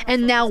there.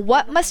 And now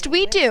what must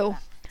we do?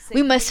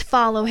 We must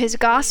follow His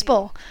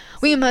gospel.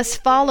 We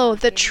must follow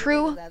the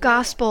true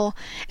gospel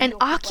and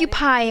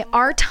occupy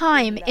our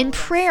time in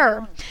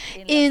prayer,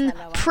 in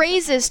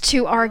praises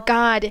to our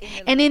God,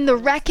 and in the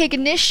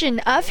recognition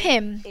of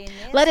Him.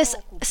 Let us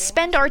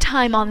spend our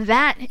time on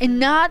that, and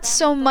not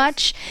so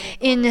much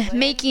in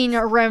making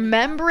a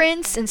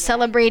remembrance and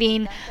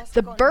celebrating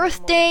the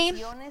birthday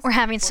or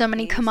having so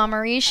many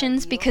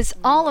commemorations, because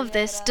all of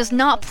this does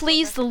not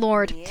please the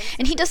Lord,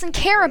 and He doesn't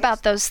care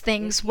about those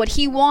things. What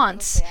He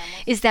wants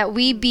is that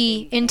we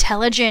be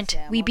intelligent,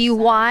 we be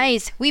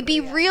wise, we be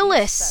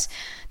realists,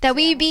 that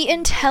we be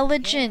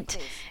intelligent.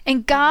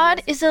 And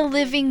God is a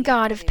living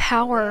God of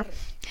power.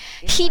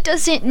 He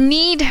doesn't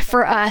need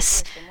for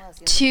us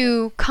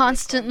to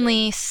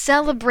constantly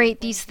celebrate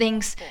these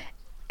things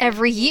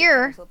every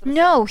year.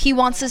 No, He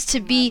wants us to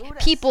be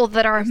people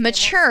that are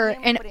mature,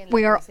 and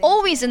we are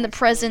always in the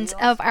presence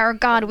of our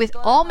God with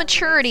all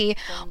maturity,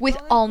 with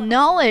all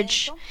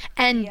knowledge,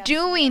 and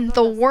doing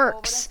the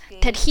works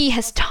that He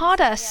has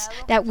taught us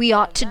that we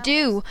ought to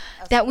do,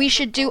 that we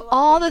should do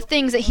all the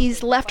things that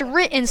He's left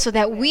written so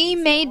that we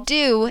may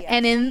do,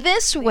 and in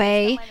this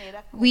way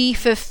we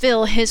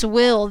fulfill His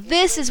will.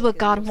 This is what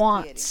God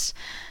wants.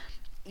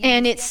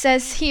 And it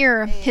says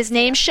here, His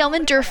name shall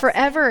endure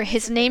forever.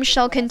 His name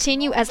shall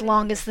continue as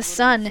long as the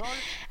sun.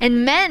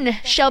 And men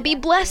shall be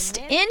blessed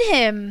in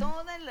Him.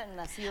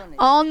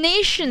 All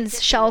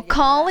nations shall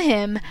call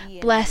Him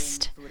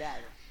blessed.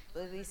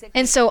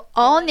 And so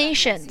all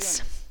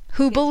nations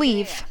who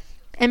believe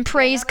and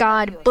praise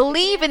God,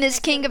 believe in this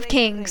King of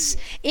Kings,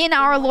 in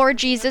our Lord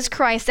Jesus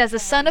Christ as the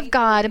Son of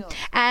God,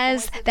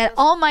 as that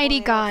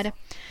Almighty God.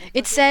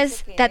 It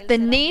says that the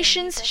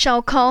nations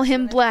shall call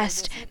Him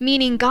blessed,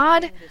 meaning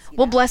God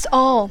will bless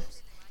all.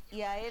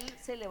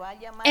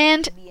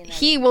 And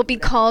He will be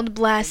called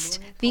blessed,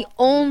 the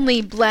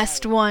only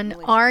blessed one,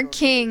 our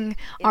King,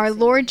 our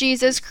Lord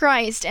Jesus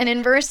Christ. And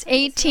in verse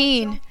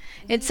 18,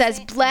 it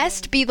says,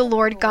 "Blessed be the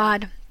Lord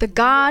God, the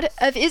God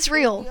of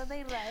Israel,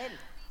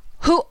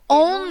 who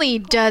only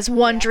does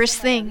wondrous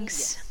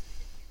things."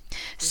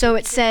 So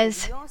it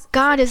says,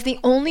 God is the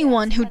only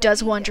one who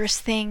does wondrous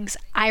things.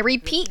 I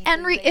repeat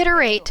and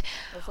reiterate,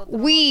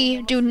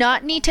 we do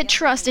not need to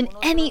trust in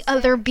any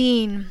other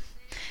being,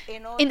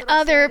 in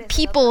other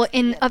people,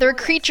 in other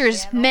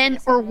creatures, men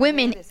or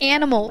women,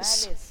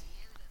 animals,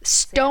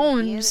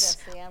 stones,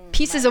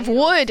 pieces of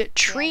wood,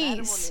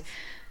 trees.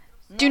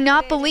 Do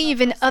not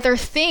believe in other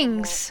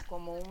things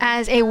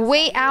as a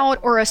way out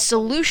or a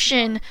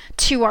solution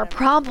to our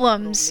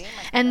problems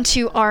and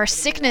to our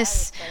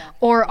sickness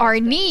or our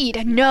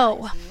need.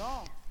 No.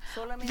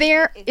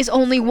 There is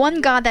only one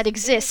God that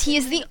exists. He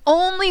is the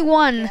only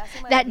one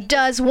that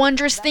does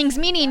wondrous things,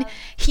 meaning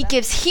He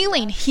gives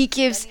healing, He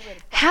gives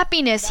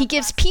happiness, He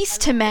gives peace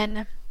to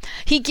men,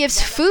 He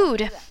gives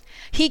food,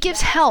 He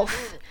gives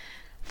health.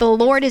 The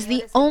Lord is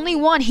the only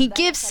one. He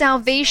gives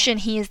salvation.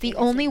 He is the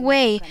only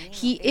way.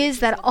 He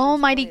is that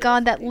Almighty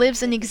God that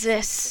lives and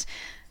exists.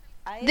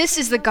 This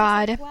is the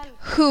God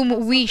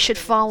whom we should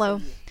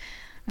follow.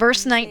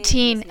 Verse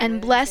 19,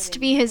 and blessed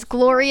be His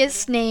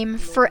glorious name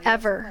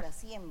forever.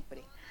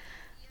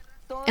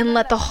 And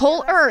let the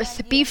whole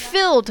earth be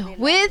filled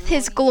with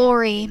His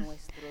glory.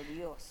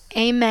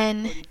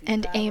 Amen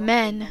and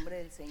amen.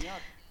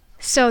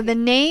 So the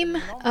name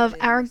of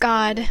our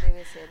God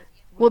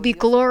will be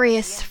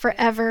glorious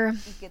forever,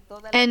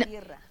 and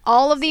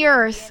all of the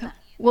earth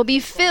will be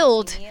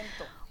filled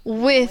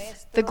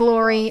with the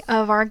glory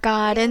of our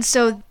God. And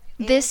so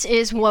this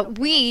is what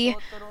we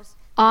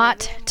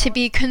ought to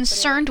be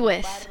concerned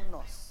with.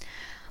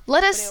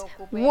 Let us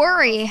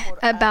worry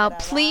about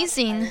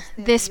pleasing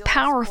this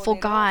powerful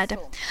God.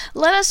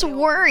 Let us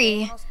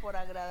worry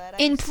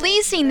in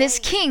pleasing this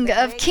King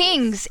of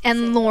Kings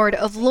and Lord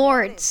of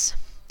Lords.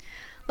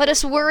 Let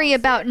us worry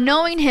about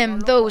knowing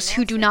Him, those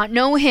who do not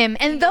know Him,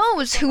 and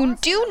those who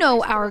do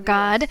know our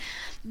God.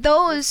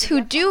 Those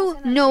who do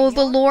know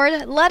the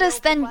Lord, let us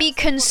then be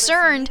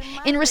concerned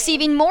in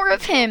receiving more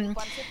of Him,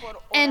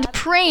 and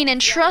praying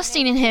and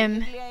trusting in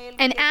Him,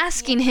 and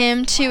asking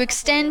Him to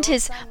extend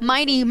His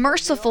mighty,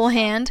 merciful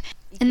hand,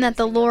 and that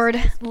the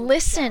Lord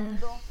listen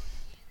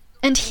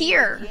and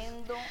hear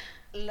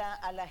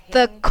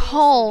the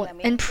call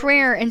and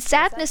prayer and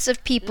sadness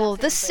of people,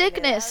 the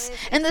sickness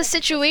and the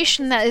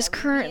situation that is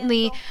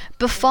currently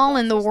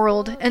befallen the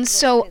world. And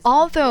so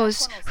all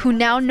those who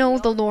now know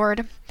the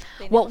Lord,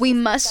 what we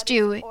must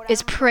do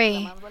is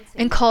pray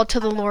and call to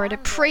the Lord,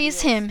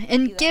 praise Him,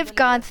 and give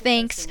God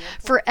thanks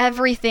for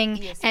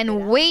everything,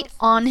 and wait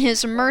on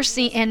His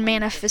mercy and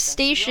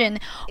manifestation.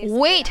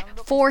 Wait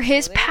for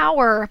His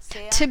power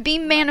to be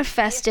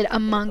manifested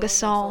among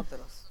us all.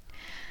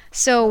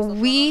 So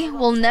we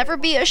will never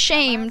be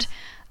ashamed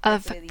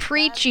of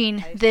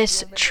preaching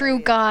this true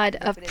God,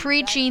 of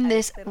preaching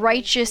this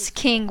righteous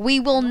King. We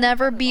will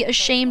never be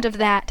ashamed of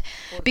that,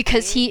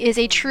 because He is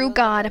a true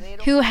God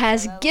who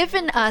has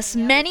given us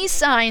many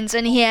signs,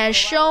 and He has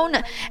shown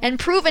and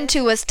proven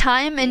to us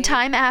time and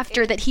time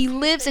after that He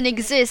lives and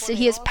exists, and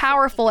He is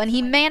powerful, and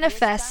He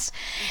manifests,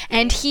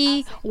 and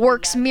He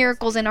works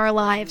miracles in our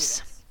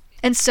lives.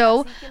 And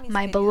so,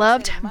 my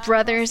beloved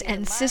brothers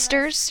and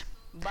sisters,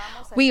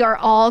 we are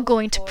all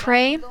going to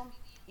pray,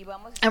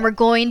 and we're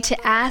going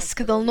to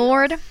ask the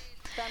Lord,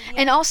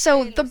 and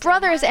also the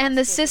brothers and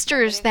the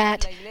sisters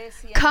that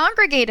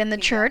congregate in the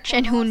church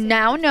and who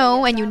now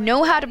know and you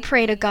know how to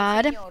pray to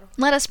God.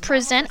 Let us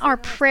present our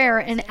prayer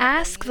and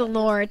ask the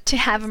Lord to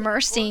have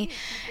mercy,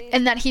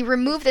 and that He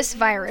remove this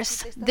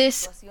virus,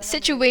 this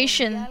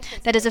situation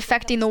that is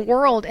affecting the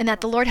world, and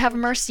that the Lord have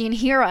mercy and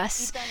hear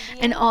us.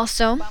 And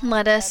also,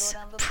 let us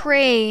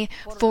pray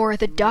for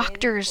the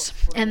doctors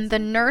and the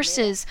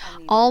nurses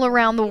all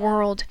around the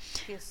world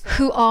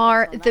who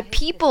are the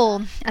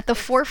people at the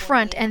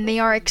forefront, and they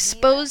are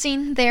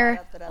exposing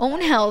their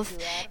own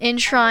health in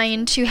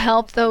trying to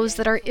help those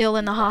that are ill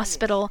in the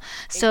hospital.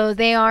 So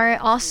they are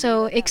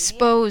also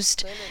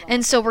exposed.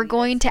 And so we're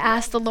going to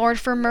ask the Lord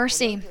for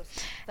mercy.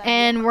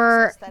 And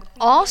we're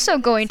also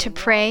going to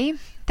pray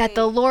that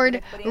the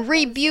Lord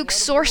rebuke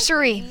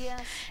sorcery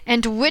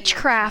and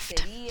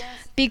witchcraft,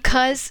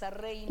 because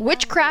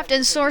witchcraft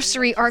and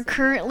sorcery are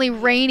currently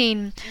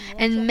reigning,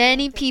 and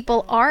many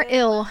people are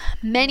ill.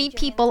 Many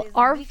people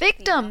are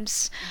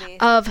victims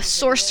of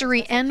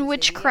sorcery and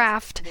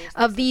witchcraft,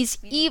 of these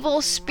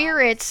evil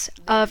spirits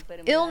of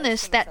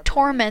illness that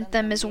torment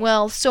them as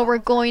well. So we're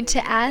going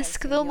to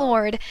ask the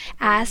Lord,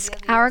 ask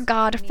our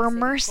God for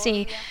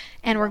mercy,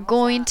 and we're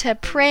going to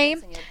pray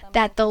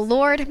that the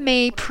Lord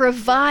may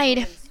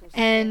provide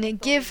and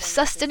give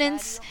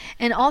sustenance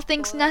and all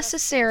things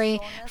necessary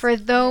for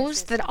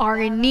those that are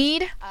in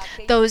need,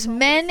 those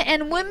men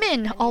and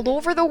women all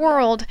over the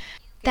world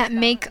that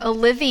make a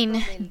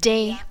living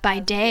day by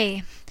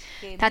day.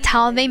 That's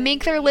how they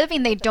make their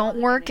living. They don't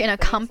work in a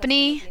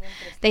company.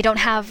 They don't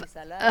have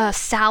a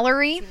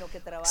salary.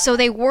 So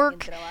they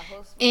work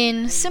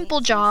in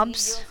simple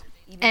jobs,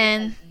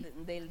 and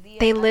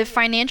they live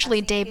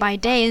financially day by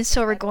day. And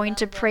so we're going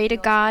to pray to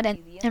God,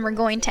 and we're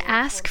going to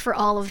ask for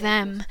all of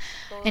them.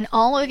 And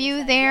all of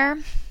you there,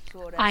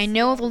 I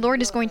know the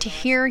Lord is going to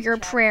hear your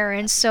prayer.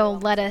 And so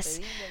let us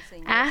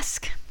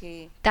ask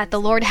that the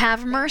Lord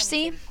have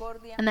mercy,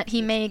 and that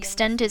He may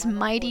extend His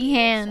mighty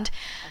hand,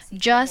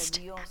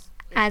 just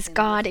as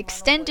God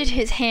extended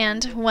His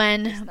hand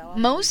when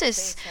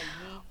Moses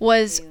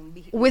was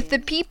with the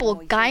people,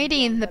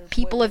 guiding the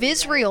people of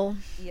Israel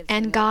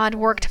And God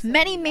worked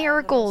many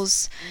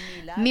miracles,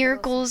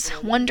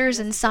 wonders,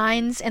 and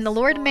signs, and the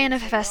Lord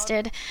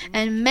manifested,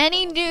 and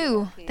many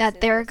knew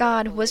that their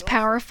God was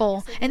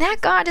powerful. And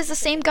that God is the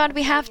same God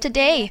we have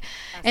today.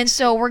 And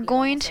so we're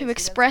going to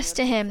express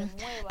to Him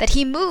that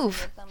He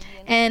move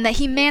and that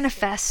He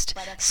manifest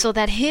so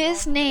that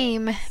His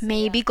name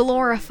may be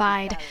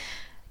glorified.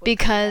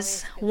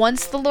 Because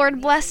once the Lord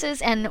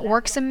blesses and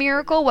works a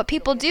miracle, what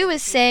people do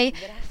is say,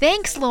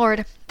 "Thanks,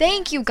 Lord.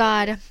 Thank you,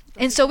 God."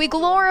 And so we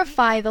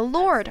glorify the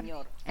Lord.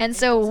 And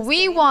so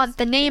we want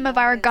the name of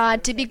our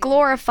God to be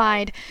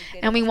glorified,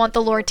 and we want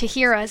the Lord to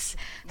hear us.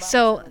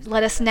 So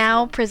let us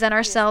now present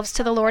ourselves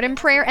to the Lord in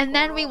prayer, and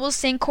then we will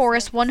sing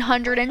chorus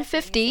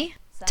 150,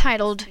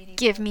 titled,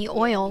 "Give Me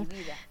Oil."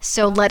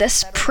 So let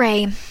us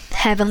pray.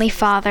 Heavenly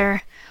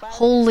Father,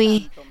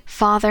 Holy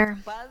Father,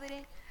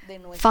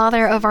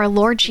 Father of our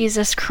Lord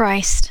Jesus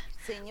Christ,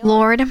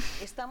 Lord,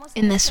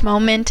 in this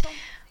moment,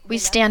 we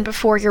stand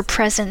before your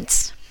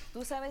presence.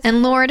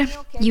 And Lord,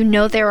 you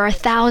know there are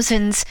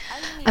thousands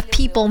of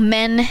people,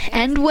 men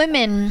and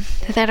women,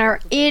 that are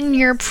in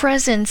your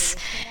presence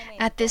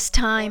at this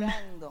time,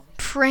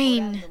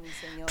 praying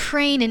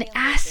and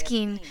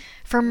asking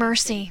for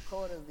mercy.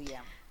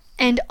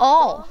 And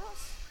all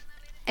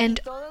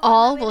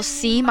will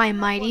see my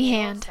mighty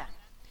hand.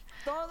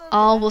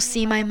 All will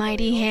see my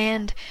mighty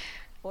hand,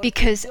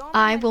 because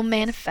I will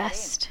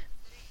manifest,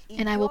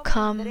 and I will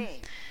come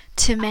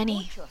to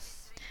many.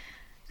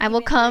 I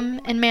will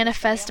come and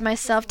manifest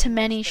myself to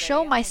many,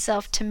 show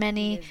myself to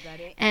many,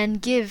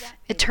 and give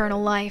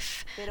eternal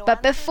life.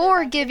 But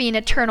before giving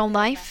eternal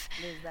life,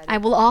 I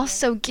will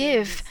also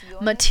give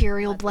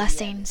material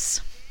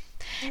blessings.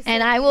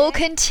 And I will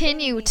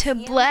continue to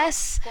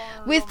bless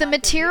with the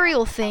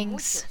material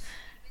things.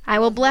 I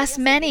will bless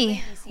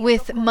many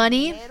with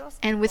money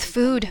and with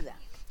food,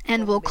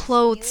 and will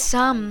clothe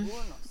some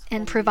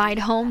and provide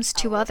homes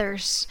to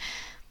others.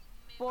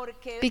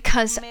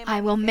 Because I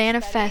will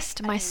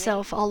manifest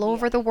myself all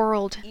over the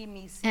world,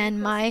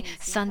 and my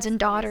sons and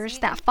daughters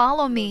that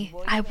follow me,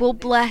 I will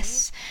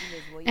bless,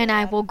 and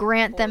I will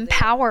grant them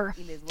power.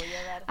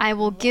 I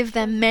will give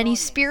them many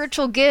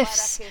spiritual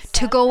gifts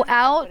to go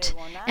out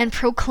and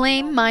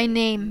proclaim my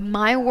name,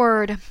 my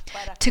word,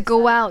 to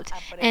go out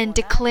and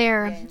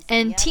declare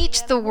and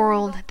teach the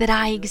world that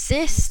I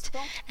exist,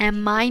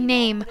 and my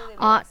name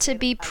ought to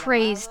be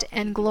praised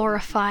and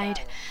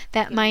glorified,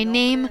 that my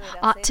name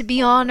ought to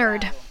be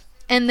honored,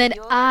 and that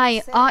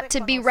I ought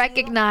to be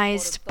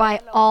recognized by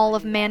all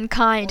of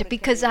mankind,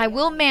 because I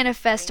will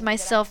manifest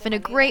myself in a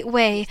great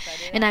way,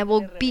 and I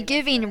will be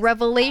giving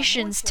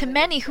revelations to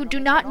many who do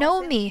not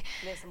know me.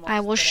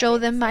 I will show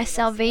them my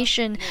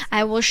salvation.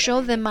 I will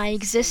show them my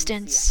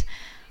existence.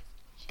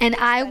 And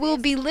I will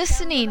be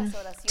listening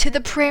to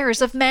the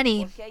prayers of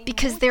many,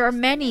 because there are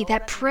many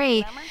that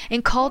pray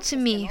and call to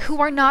me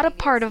who are not a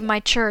part of my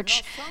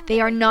church.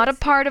 They are not a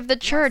part of the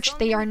church.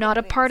 They are not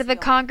a part of the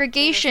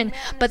congregation,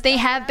 but they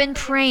have been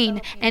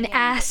praying and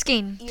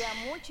asking.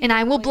 And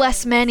I will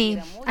bless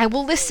many. I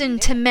will listen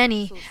to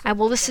many. I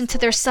will listen to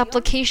their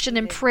supplication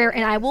and prayer,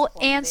 and I will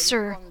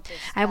answer.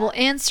 I will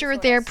answer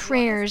their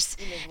prayers,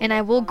 and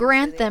I will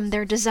grant them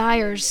their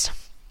desires.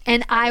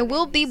 And I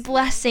will be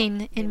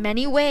blessing in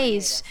many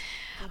ways,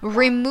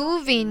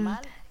 removing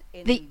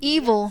the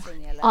evil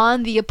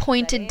on the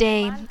appointed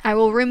day. I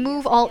will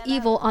remove all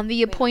evil on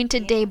the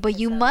appointed day, but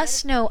you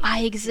must know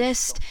I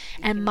exist,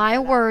 and my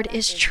word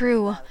is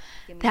true,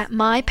 that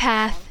my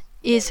path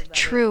is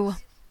true,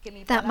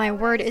 that my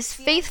word is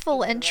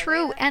faithful and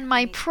true, and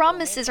my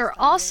promises are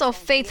also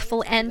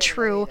faithful and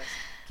true.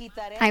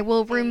 I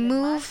will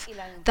remove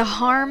the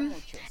harm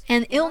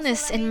and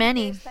illness in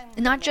many.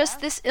 Not just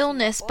this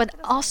illness, but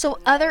also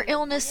other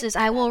illnesses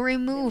I will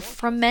remove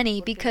from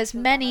many, because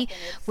many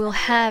will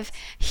have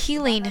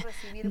healing.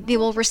 They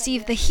will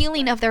receive the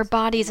healing of their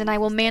bodies, and I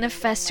will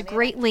manifest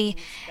greatly.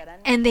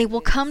 And they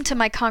will come to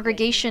my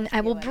congregation.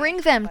 I will bring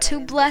them to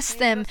bless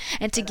them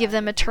and to give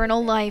them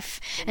eternal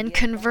life, and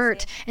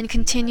convert and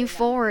continue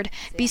forward.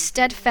 Be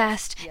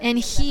steadfast and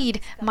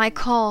heed my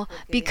call,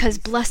 because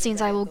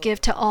blessings I will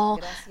give to all.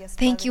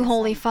 Thank you,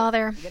 Holy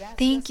Father.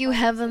 Thank you,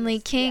 Heavenly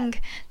King.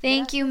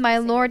 Thank you, my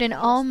Lord and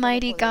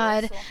Almighty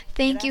God.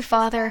 Thank you,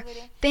 Father.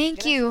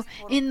 Thank you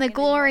in the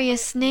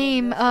glorious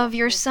name of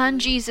your Son,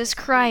 Jesus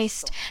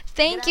Christ.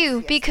 Thank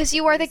you because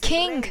you are the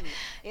King.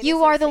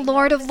 You are the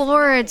Lord of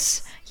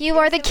Lords. You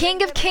are the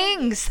King of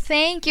Kings.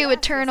 Thank you,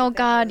 eternal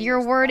God.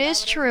 Your word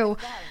is true.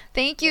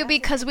 Thank you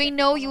because we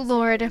know you,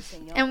 Lord,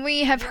 and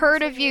we have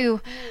heard of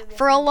you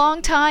for a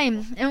long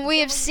time, and we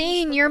have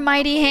seen your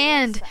mighty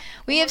hand.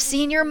 We have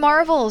seen your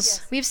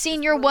marvels. We've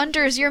seen your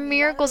wonders, your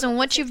miracles, and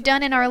what you've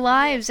done in our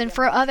lives and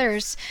for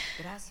others.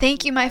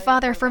 Thank you, my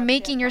Father, for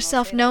making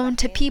yourself known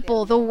to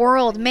people, the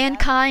world,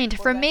 mankind,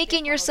 for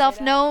making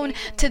yourself known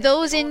to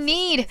those in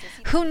need,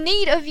 who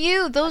need of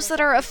you, those that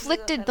are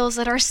afflicted, those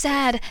that are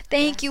sad.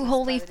 Thank you,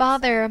 Holy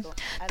Father.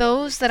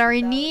 Those that are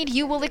in need,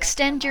 you will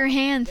extend your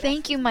hand.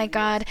 Thank you, my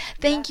God.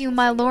 Thank you,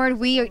 my Lord.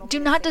 We do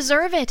not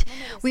deserve it.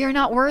 We are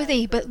not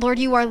worthy, but Lord,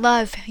 you are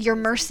love. Your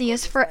mercy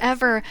is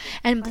forever.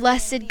 And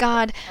blessed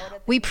God,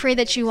 we pray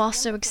that you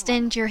also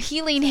extend your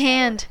healing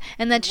hand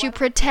and that you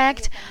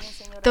protect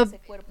the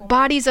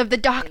bodies of the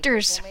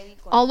doctors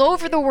all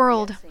over the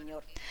world,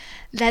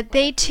 that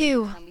they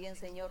too,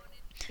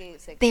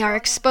 they are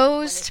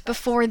exposed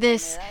before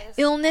this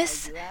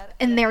illness,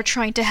 and they're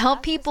trying to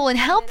help people and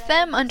help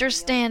them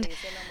understand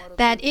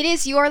that it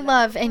is your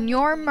love and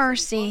your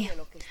mercy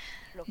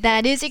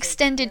that is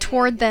extended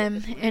toward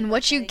them and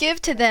what you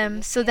give to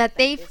them, so that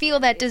they feel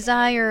that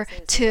desire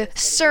to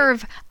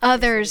serve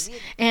others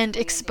and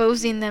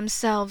exposing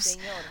themselves.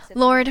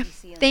 Lord,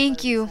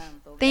 thank you.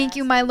 Thank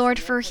you, my Lord,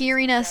 for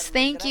hearing us.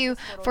 Thank you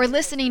for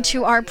listening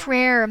to our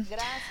prayer.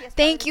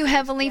 Thank you,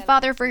 Heavenly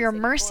Father, for your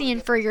mercy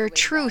and for your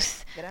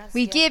truth.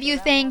 We give you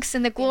thanks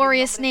in the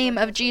glorious name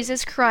of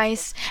Jesus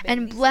Christ,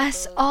 and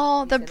bless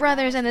all the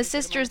brothers and the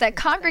sisters that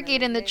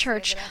congregate in the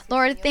church.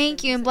 Lord,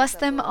 thank you and bless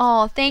them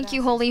all. Thank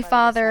you, Holy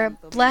Father.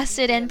 Blessed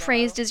and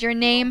praised is your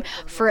name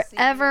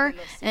forever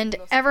and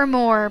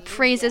evermore.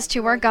 Praises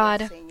to our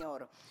God.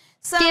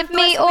 Give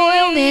me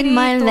oil in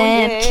my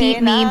lamp,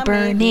 keep me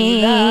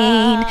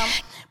burning.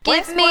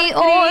 Give me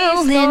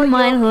oil in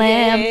my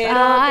lamp,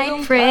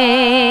 I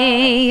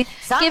pray.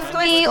 Give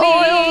me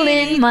oil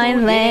in my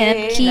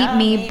lamp, keep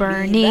me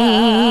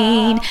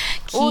burning.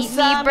 Keep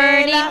me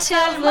burning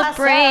till the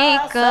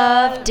break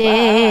of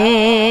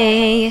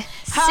day.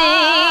 Sing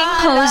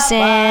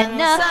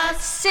Hosanna,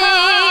 sing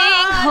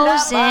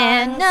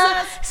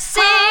Hosanna,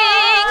 sing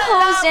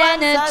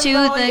Hosanna to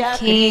the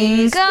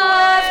King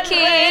of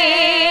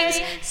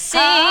Kings.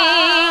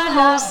 Sing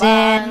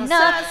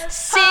Hosanna,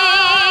 sing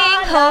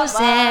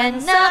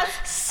Hosanna,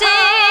 sing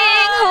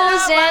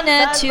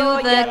Hosanna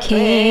to the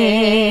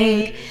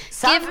King.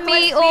 Give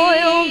me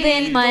oil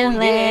in my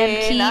lamp,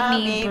 keep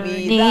me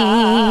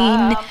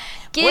burning.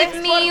 Give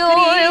me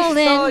oil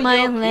in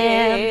my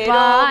lamp,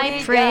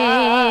 I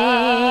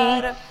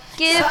pray.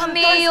 Give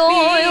me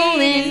oil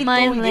in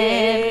my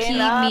lamp,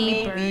 keep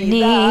me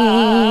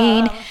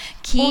burning.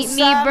 Keep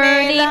me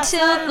burning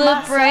till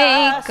the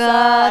break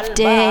of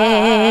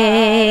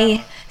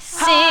day.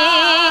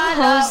 Sing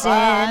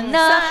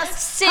Hosanna,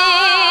 sing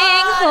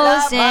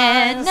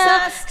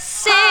Hosanna,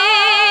 sing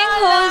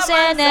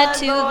Hosanna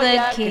to the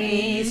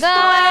King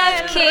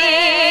of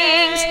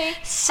Kings.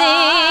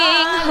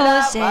 Sing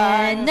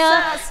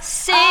Hosanna,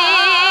 sing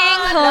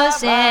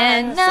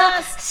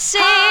Hosanna,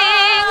 sing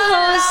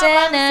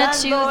Hosanna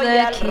to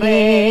the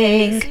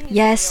King.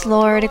 Yes,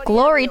 Lord,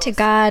 glory to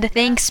God.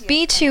 Thanks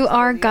be to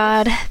our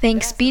God.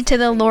 Thanks be to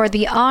the Lord.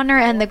 The honor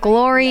and the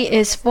glory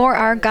is for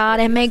our God,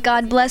 and may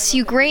God bless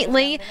you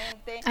greatly.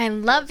 I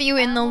love you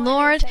in the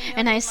Lord,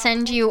 and I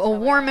send you a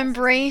warm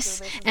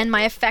embrace and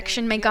my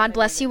affection. May God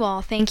bless you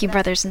all. Thank you,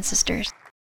 brothers and sisters.